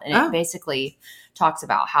Child, and it basically talks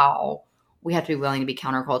about how we have to be willing to be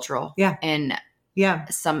countercultural. Yeah.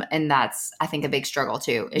 And that's, I think, a big struggle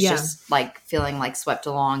too. It's just like feeling like swept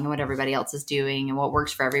along in what everybody else is doing and what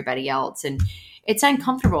works for everybody else. And it's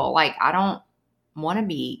uncomfortable. Like, I don't want to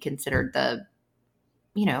be considered the,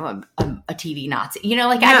 a TV Nazi,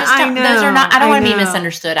 like, I just don't, those are not, I don't want to be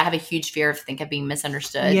misunderstood. I have a huge fear of being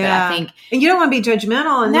misunderstood, but I think, and you don't want to be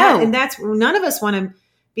judgmental, and that's none of us want to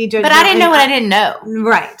be judgmental. But I didn't know what I didn't know.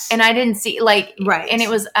 Right. And I didn't see, right. And it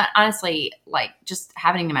was honestly like just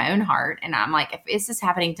happening to my own heart. And I'm like, if this is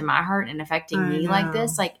happening to my heart and affecting me like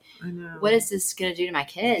this, like, what is this going to do to my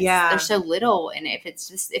kids? Yeah. They're so little. And if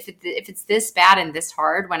it's this bad and this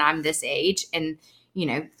hard when I'm this age, and,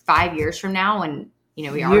 5 years from now, when,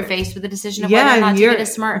 we are faced with the decision of whether or not to get a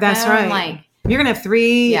smartphone. That's right. Like, you're going to have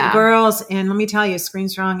 3 girls. And let me tell you, Screen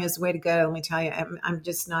Strong is the way to go. Let me tell you, I'm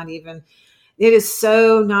just not even... It is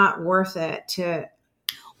so not worth it to.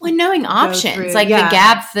 Well, knowing options, like the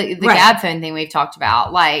Gab phone thing we've talked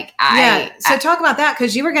about. Like, So talk about that,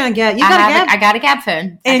 because you were going to get. I got a Gab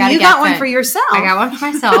phone, and you got one for yourself. I got one for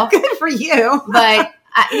myself. Good for you. But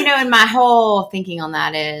and my whole thinking on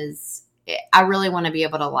that is, I really want to be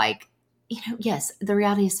able to, like, yes, the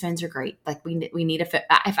reality is phones are great. Like, we need a phone.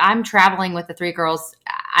 If I'm traveling with the 3 girls,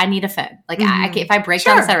 I need a phone. Like, if I break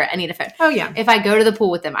down the side, I need a phone. Oh, yeah. If I go to the pool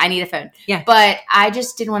with them, I need a phone. Yeah. But I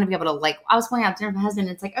just didn't want to be able to, like, I was going out to dinner with my husband,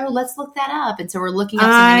 and it's like, oh, let's look that up. And so we're looking up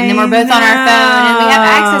something, and then we're both on our phone, and we have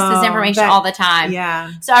access to this information all the time.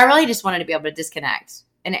 Yeah. So I really just wanted to be able to disconnect.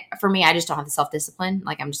 And for me, I just don't have the self-discipline.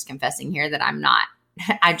 Like, I'm just confessing here that I'm not.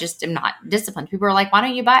 I just am not disciplined. People are like, why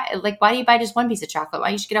do you buy just one piece of chocolate? Why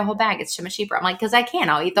don't you just get a whole bag? It's so much cheaper. I'm like, because I can.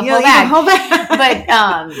 I'll eat the whole bag. But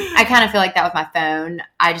I kind of feel like that with my phone.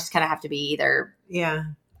 I just kind of have to be either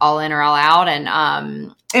all in or all out.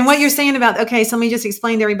 And what you're saying about, okay, so let me just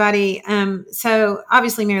explain to everybody. So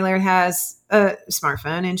obviously Mary Laird has a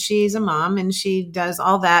smartphone, and she's a mom, and she does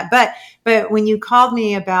all that. But when you called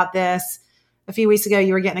me about this a few weeks ago,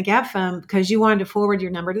 you were getting a Gab phone because you wanted to forward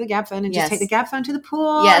your number to the Gab phone and just take the Gab phone to the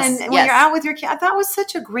pool. Yes. And when you're out with your kid, I thought it was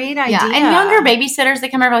such a great idea. Yeah. And younger babysitters, they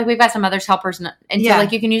come over, like, we've got some others helpers. And so,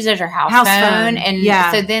 like, you can use it as your house phone. And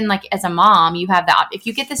so then, like, as a mom, you have that. If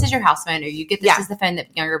you get this as your house phone, or you get this as the phone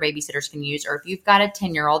that younger babysitters can use, or if you've got a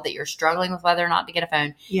 10-year-old that you're struggling with whether or not to get a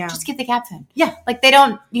phone, just get the Gab phone. Yeah. Like, you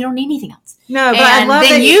don't need anything else. No, but I love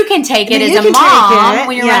that you can take it as a mom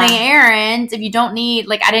when you're running errands. If you don't need,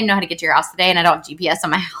 like, I didn't know how to get to your house today, and I don't have GPS on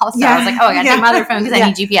my house. So I was like, oh, I got to take my other phone because I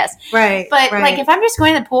need GPS. Right. But like, if I'm just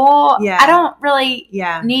going to the pool, I don't really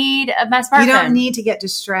need my smartphone. You don't need to get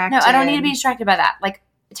distracted. No, I don't need to be distracted by that. Like,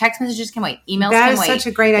 text messages can wait. Emails can wait. That is such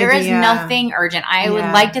a great idea. There is nothing urgent. I would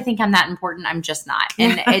like to think I'm that important. I'm just not.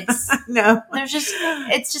 And it's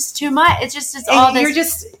it's just too much. It's all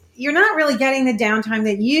this. You're not really getting the downtime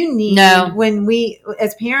that you need when we,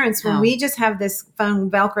 as parents, when we just have this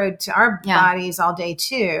phone Velcroed to our bodies all day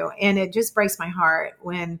too. And it just breaks my heart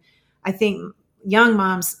when I think young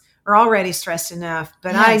moms are already stressed enough,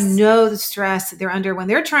 but Yes. I know the stress that they're under when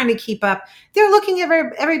they're trying to keep up. They're looking at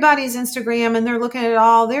everybody's Instagram and they're looking at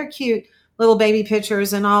all their cute little baby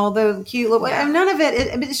pictures and all the cute little, and none of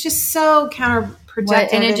it's just so counterproductive.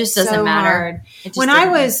 And it just doesn't matter. Hard. When I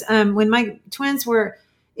was, when my twins were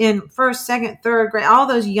in first, second, third grade, all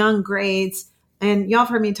those young grades, and y'all have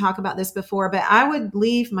heard me talk about this before, but I would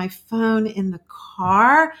leave my phone in the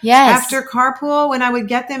car after carpool when I would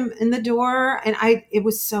get them in the door. And it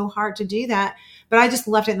was so hard to do that, but I just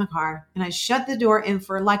left it in the car and I shut the door. And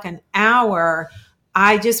for like an hour,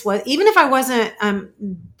 I just was, even if I wasn't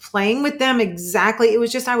playing with them exactly, it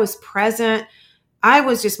was just, I was present. I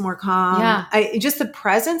was just more calm. Yeah. Just the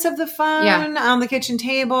presence of the phone on the kitchen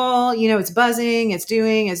table, it's buzzing, it's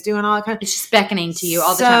doing all that kind of. It's just beckoning to you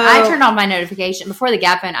all the time. I turned on my notification before the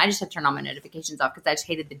Gap phone. I just had to turn on my notifications off because I just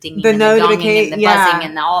hated the dinging and the donging and the buzzing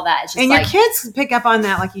and all that. It's just and your kids pick up on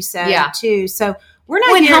that, like you said, too. So we're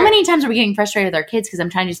not. How many times are we getting frustrated with our kids because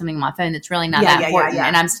I'm trying to do something on my phone that's really not that important,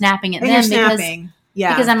 and I'm snapping at them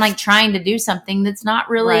because I'm like trying to do something that's not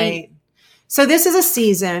really right. So this is a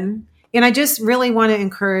season. And I just really want to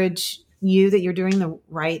encourage you that you're doing the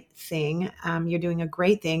right thing. You're doing a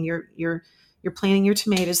great thing. You're planting your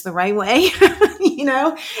tomatoes the right way, And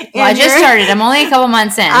well, I just started. I'm only a couple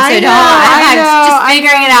months in, so I'm just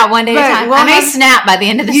figuring it out one day at a time. I may snap by the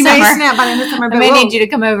end of the summer. You may snap by the end of the summer. But I may need you to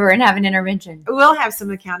come over and have an intervention. We'll have some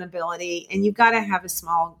accountability, and you've got to have a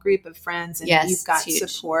small group of friends, and you've got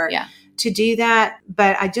support to do that.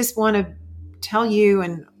 But I just want to tell you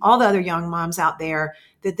and all the other young moms out there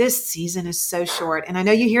that this season is so short. And I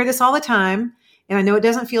know you hear this all the time, and I know it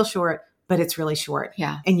doesn't feel short, but it's really short.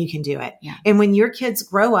 Yeah. And you can do it. Yeah. And when your kids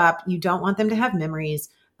grow up, you don't want them to have memories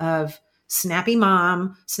of snappy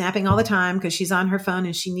mom snapping all the time because she's on her phone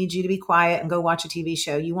and she needs you to be quiet and go watch a TV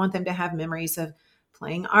show. You want them to have memories of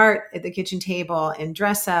playing art at the kitchen table and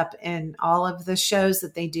dress up and all of the shows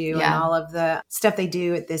that they do and all of the stuff they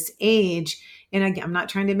do at this age. And again, I'm not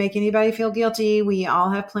trying to make anybody feel guilty. We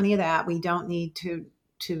all have plenty of that. We don't need to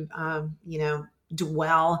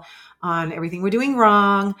dwell on everything we're doing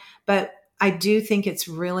wrong. But I do think it's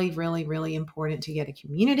really, really, really important to get a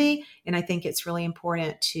community. And I think it's really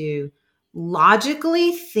important to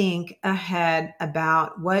logically think ahead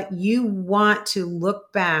about what you want to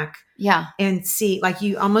look back and see. Like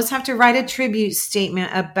you almost have to write a tribute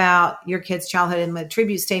statement about your kid's childhood. And the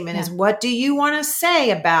tribute statement is, what do you want to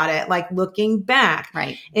say about it? Like looking back,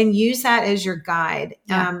 right? And use that as your guide.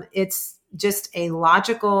 Yeah. It's just a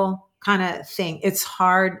logical kind of thing. It's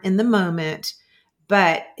hard in the moment,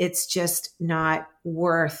 but it's just not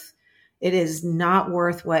worth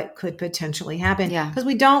what could potentially happen. Yeah. Because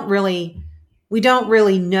we don't really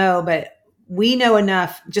know, but we know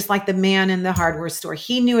enough, just like the man in the hardware store.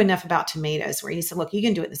 He knew enough about tomatoes where he said, look, you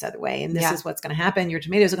can do it this other way. And this is what's going to happen. Your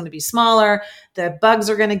tomatoes are going to be smaller. The bugs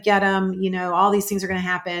are going to get them. All these things are going to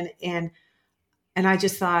happen. And I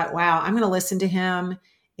just thought, wow, I'm going to listen to him.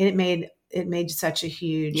 And it made such a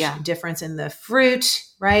huge difference in the fruit,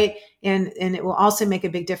 right? And it will also make a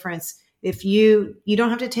big difference if you don't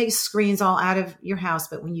have to take screens all out of your house,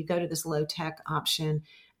 but when you go to this low tech option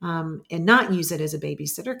and not use it as a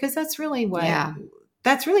babysitter, because that's really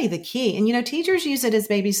that's really the key. And, teachers use it as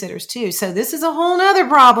babysitters too. So this is a whole nother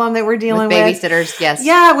problem that we're dealing with. Babysitters, yes.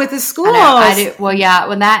 Yeah, with the schools. I do. Well, yeah,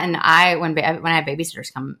 when I have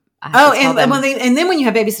babysitters come, and then when you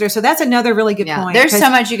have babysitters, so that's another really good point. There's so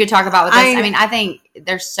much you could talk about with this. I think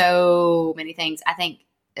there's so many things. I think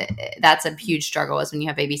that's a huge struggle is when you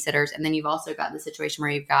have babysitters, and then you've also got the situation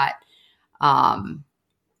where you've got, and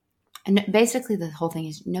basically the whole thing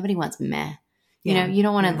is nobody wants meh. You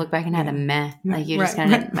don't want to look back and have a meh. Like you just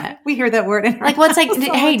kind of meh. We hear that word. Like what's like?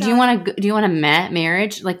 Hey, do you want a meh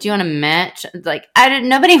marriage? Like, do you want a meh? Like,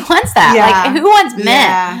 nobody wants that. Yeah. Like, who wants meh?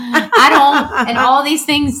 Yeah. I don't. And all these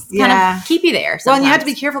things kind of keep you there. Sometimes. Well, and you have to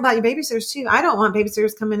be careful about your babysitters too. I don't want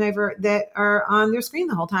babysitters coming over that are on their screen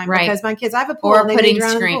the whole time because my kids. I have a pool. Or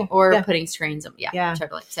putting screens. Yeah,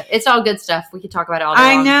 totally. So it's all good stuff. We could talk about it all day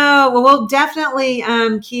long. I know. Well, we'll definitely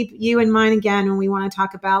keep you in mind again when we want to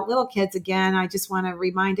talk about little kids again. I just want to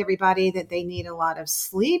remind everybody that they need a lot of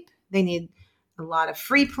sleep. They need a lot of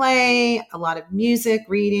free play, a lot of music,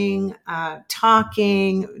 reading,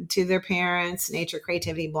 talking to their parents, nature,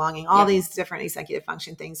 creativity, belonging, all these different executive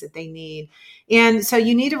function things that they need. And so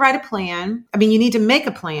you need to write a plan. You need to make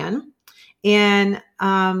a plan and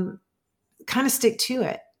kind of stick to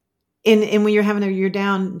it. And when you're having your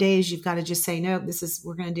down days, you've got to just say, no,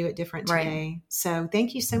 we're going to do it different today. Right. So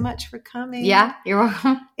thank you so much for coming. Yeah, you're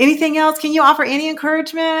welcome. Anything else? Can you offer any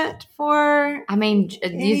encouragement for? I mean,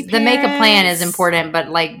 the make a plan is important, but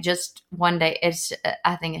like just one day,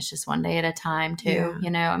 I think it's just one day at a time too. Yeah. You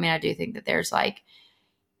know, I mean, I do think that there's like,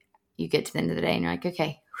 you get to the end of the day and you're like,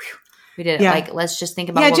 okay, we did it. Yeah. Like, let's just think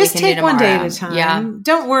about what we just can do take tomorrow. one day at a time. Yeah.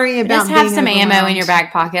 Don't worry about just have being some ammo in overwhelmed. your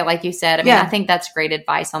back pocket, like you said. I mean, Yeah. I think that's great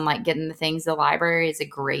advice on like getting the things. The library is a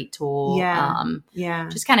great tool. Yeah.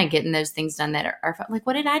 Just kind of getting those things done that are like,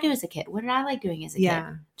 what did I do as a kid? What did I like doing as a kid?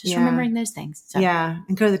 Just remembering those things. So. Yeah.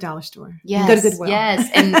 And go to the dollar store. Yes. And go to Goodwill. Yes.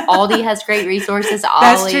 And Aldi has great resources.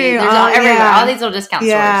 That's Ollie, true. There's Ollie, everywhere. yeah. All these little discount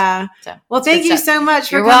Yeah. stores. So, Well, thank good you stuff. so much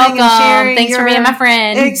for You're coming welcome. and sharing Thanks for being my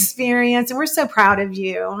friend. experience. And we're so proud of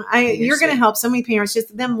you. You're going to sweet. help so many parents.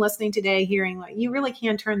 Just them listening today, hearing like you really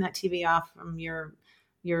can turn that TV off from your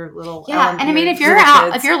little And I mean, if you're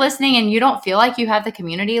if you're listening and you don't feel like you have the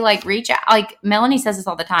community, like reach out. Like Melanie says this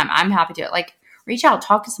all the time. I'm happy to like reach out,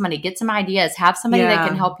 talk to somebody, get some ideas, have somebody that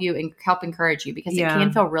can help you and help encourage you, because it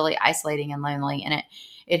can feel really isolating and lonely, and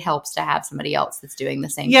it helps to have somebody else that's doing the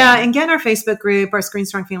same thing. And get our Facebook group, our Screen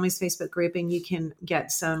Strong Families Facebook group, and you can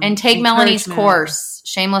get some and take Melanie's course.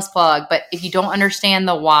 Shameless plug, but if you don't understand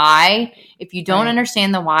the why,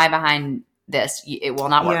 behind this, it will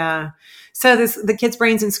not work. Yeah. So the Kids,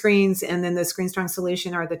 Brains, and Screens, and then the Screen Strong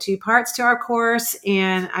Solution are the two parts to our course.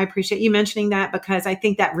 And I appreciate you mentioning that, because I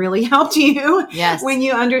think that really helped you. Yes. When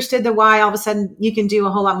you understood the why, all of a sudden you can do a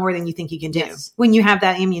whole lot more than you think you can do when you have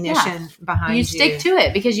that ammunition behind you. You stick to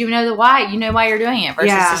it because you know the why. You know why you're doing it versus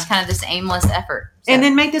just kind of this aimless effort. So. And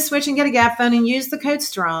then make the switch and get a Gap phone and use the code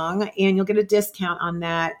STRONG, and you'll get a discount on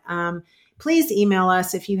that. Please email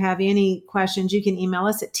us if you have any questions. You can email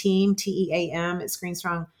us at team, TEAM, at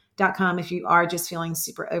screenstrong.com if you are just feeling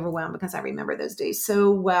super overwhelmed, because I remember those days so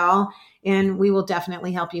well. And we will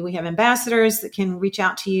definitely help you. We have ambassadors that can reach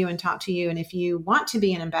out to you and talk to you. And if you want to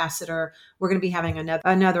be an ambassador, we're going to be having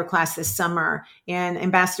another class this summer. And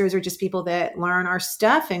ambassadors are just people that learn our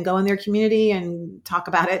stuff and go in their community and talk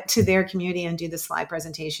about it to their community and do the slide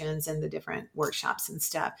presentations and the different workshops and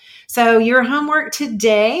stuff. So your homework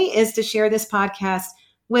today is to share this podcast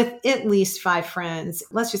with at least 5 friends.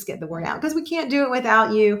 Let's just get the word out, because we can't do it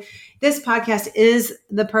without you. This podcast is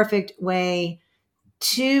the perfect way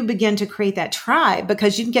to begin to create that tribe,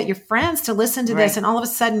 because you can get your friends to listen to this, and all of a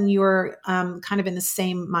sudden you're kind of in the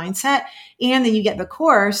same mindset. And then you get the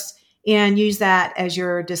course and use that as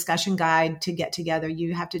your discussion guide to get together.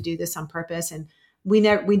 You have to do this on purpose. And we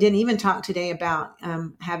didn't even talk today about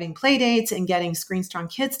having play dates and getting Screen Strong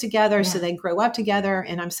kids together so they grow up together.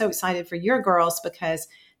 And I'm so excited for your girls, because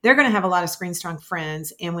they're going to have a lot of Screen Strong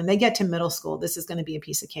friends. And when they get to middle school, this is going to be a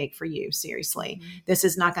piece of cake for you. Seriously. Mm-hmm. This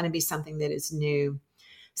is not going to be something that is new.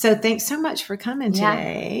 So thanks so much for coming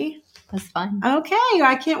today. That's fun. Okay.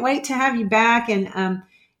 I can't wait to have you back. And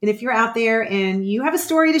if you're out there and you have a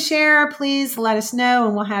story to share, please let us know,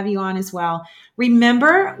 and we'll have you on as well.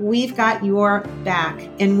 Remember, we've got your back,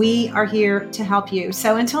 and we are here to help you.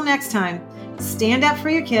 So until next time, stand up for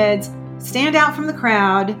your kids, stand out from the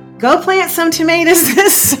crowd, go plant some tomatoes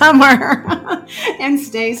this summer, and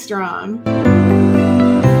stay strong.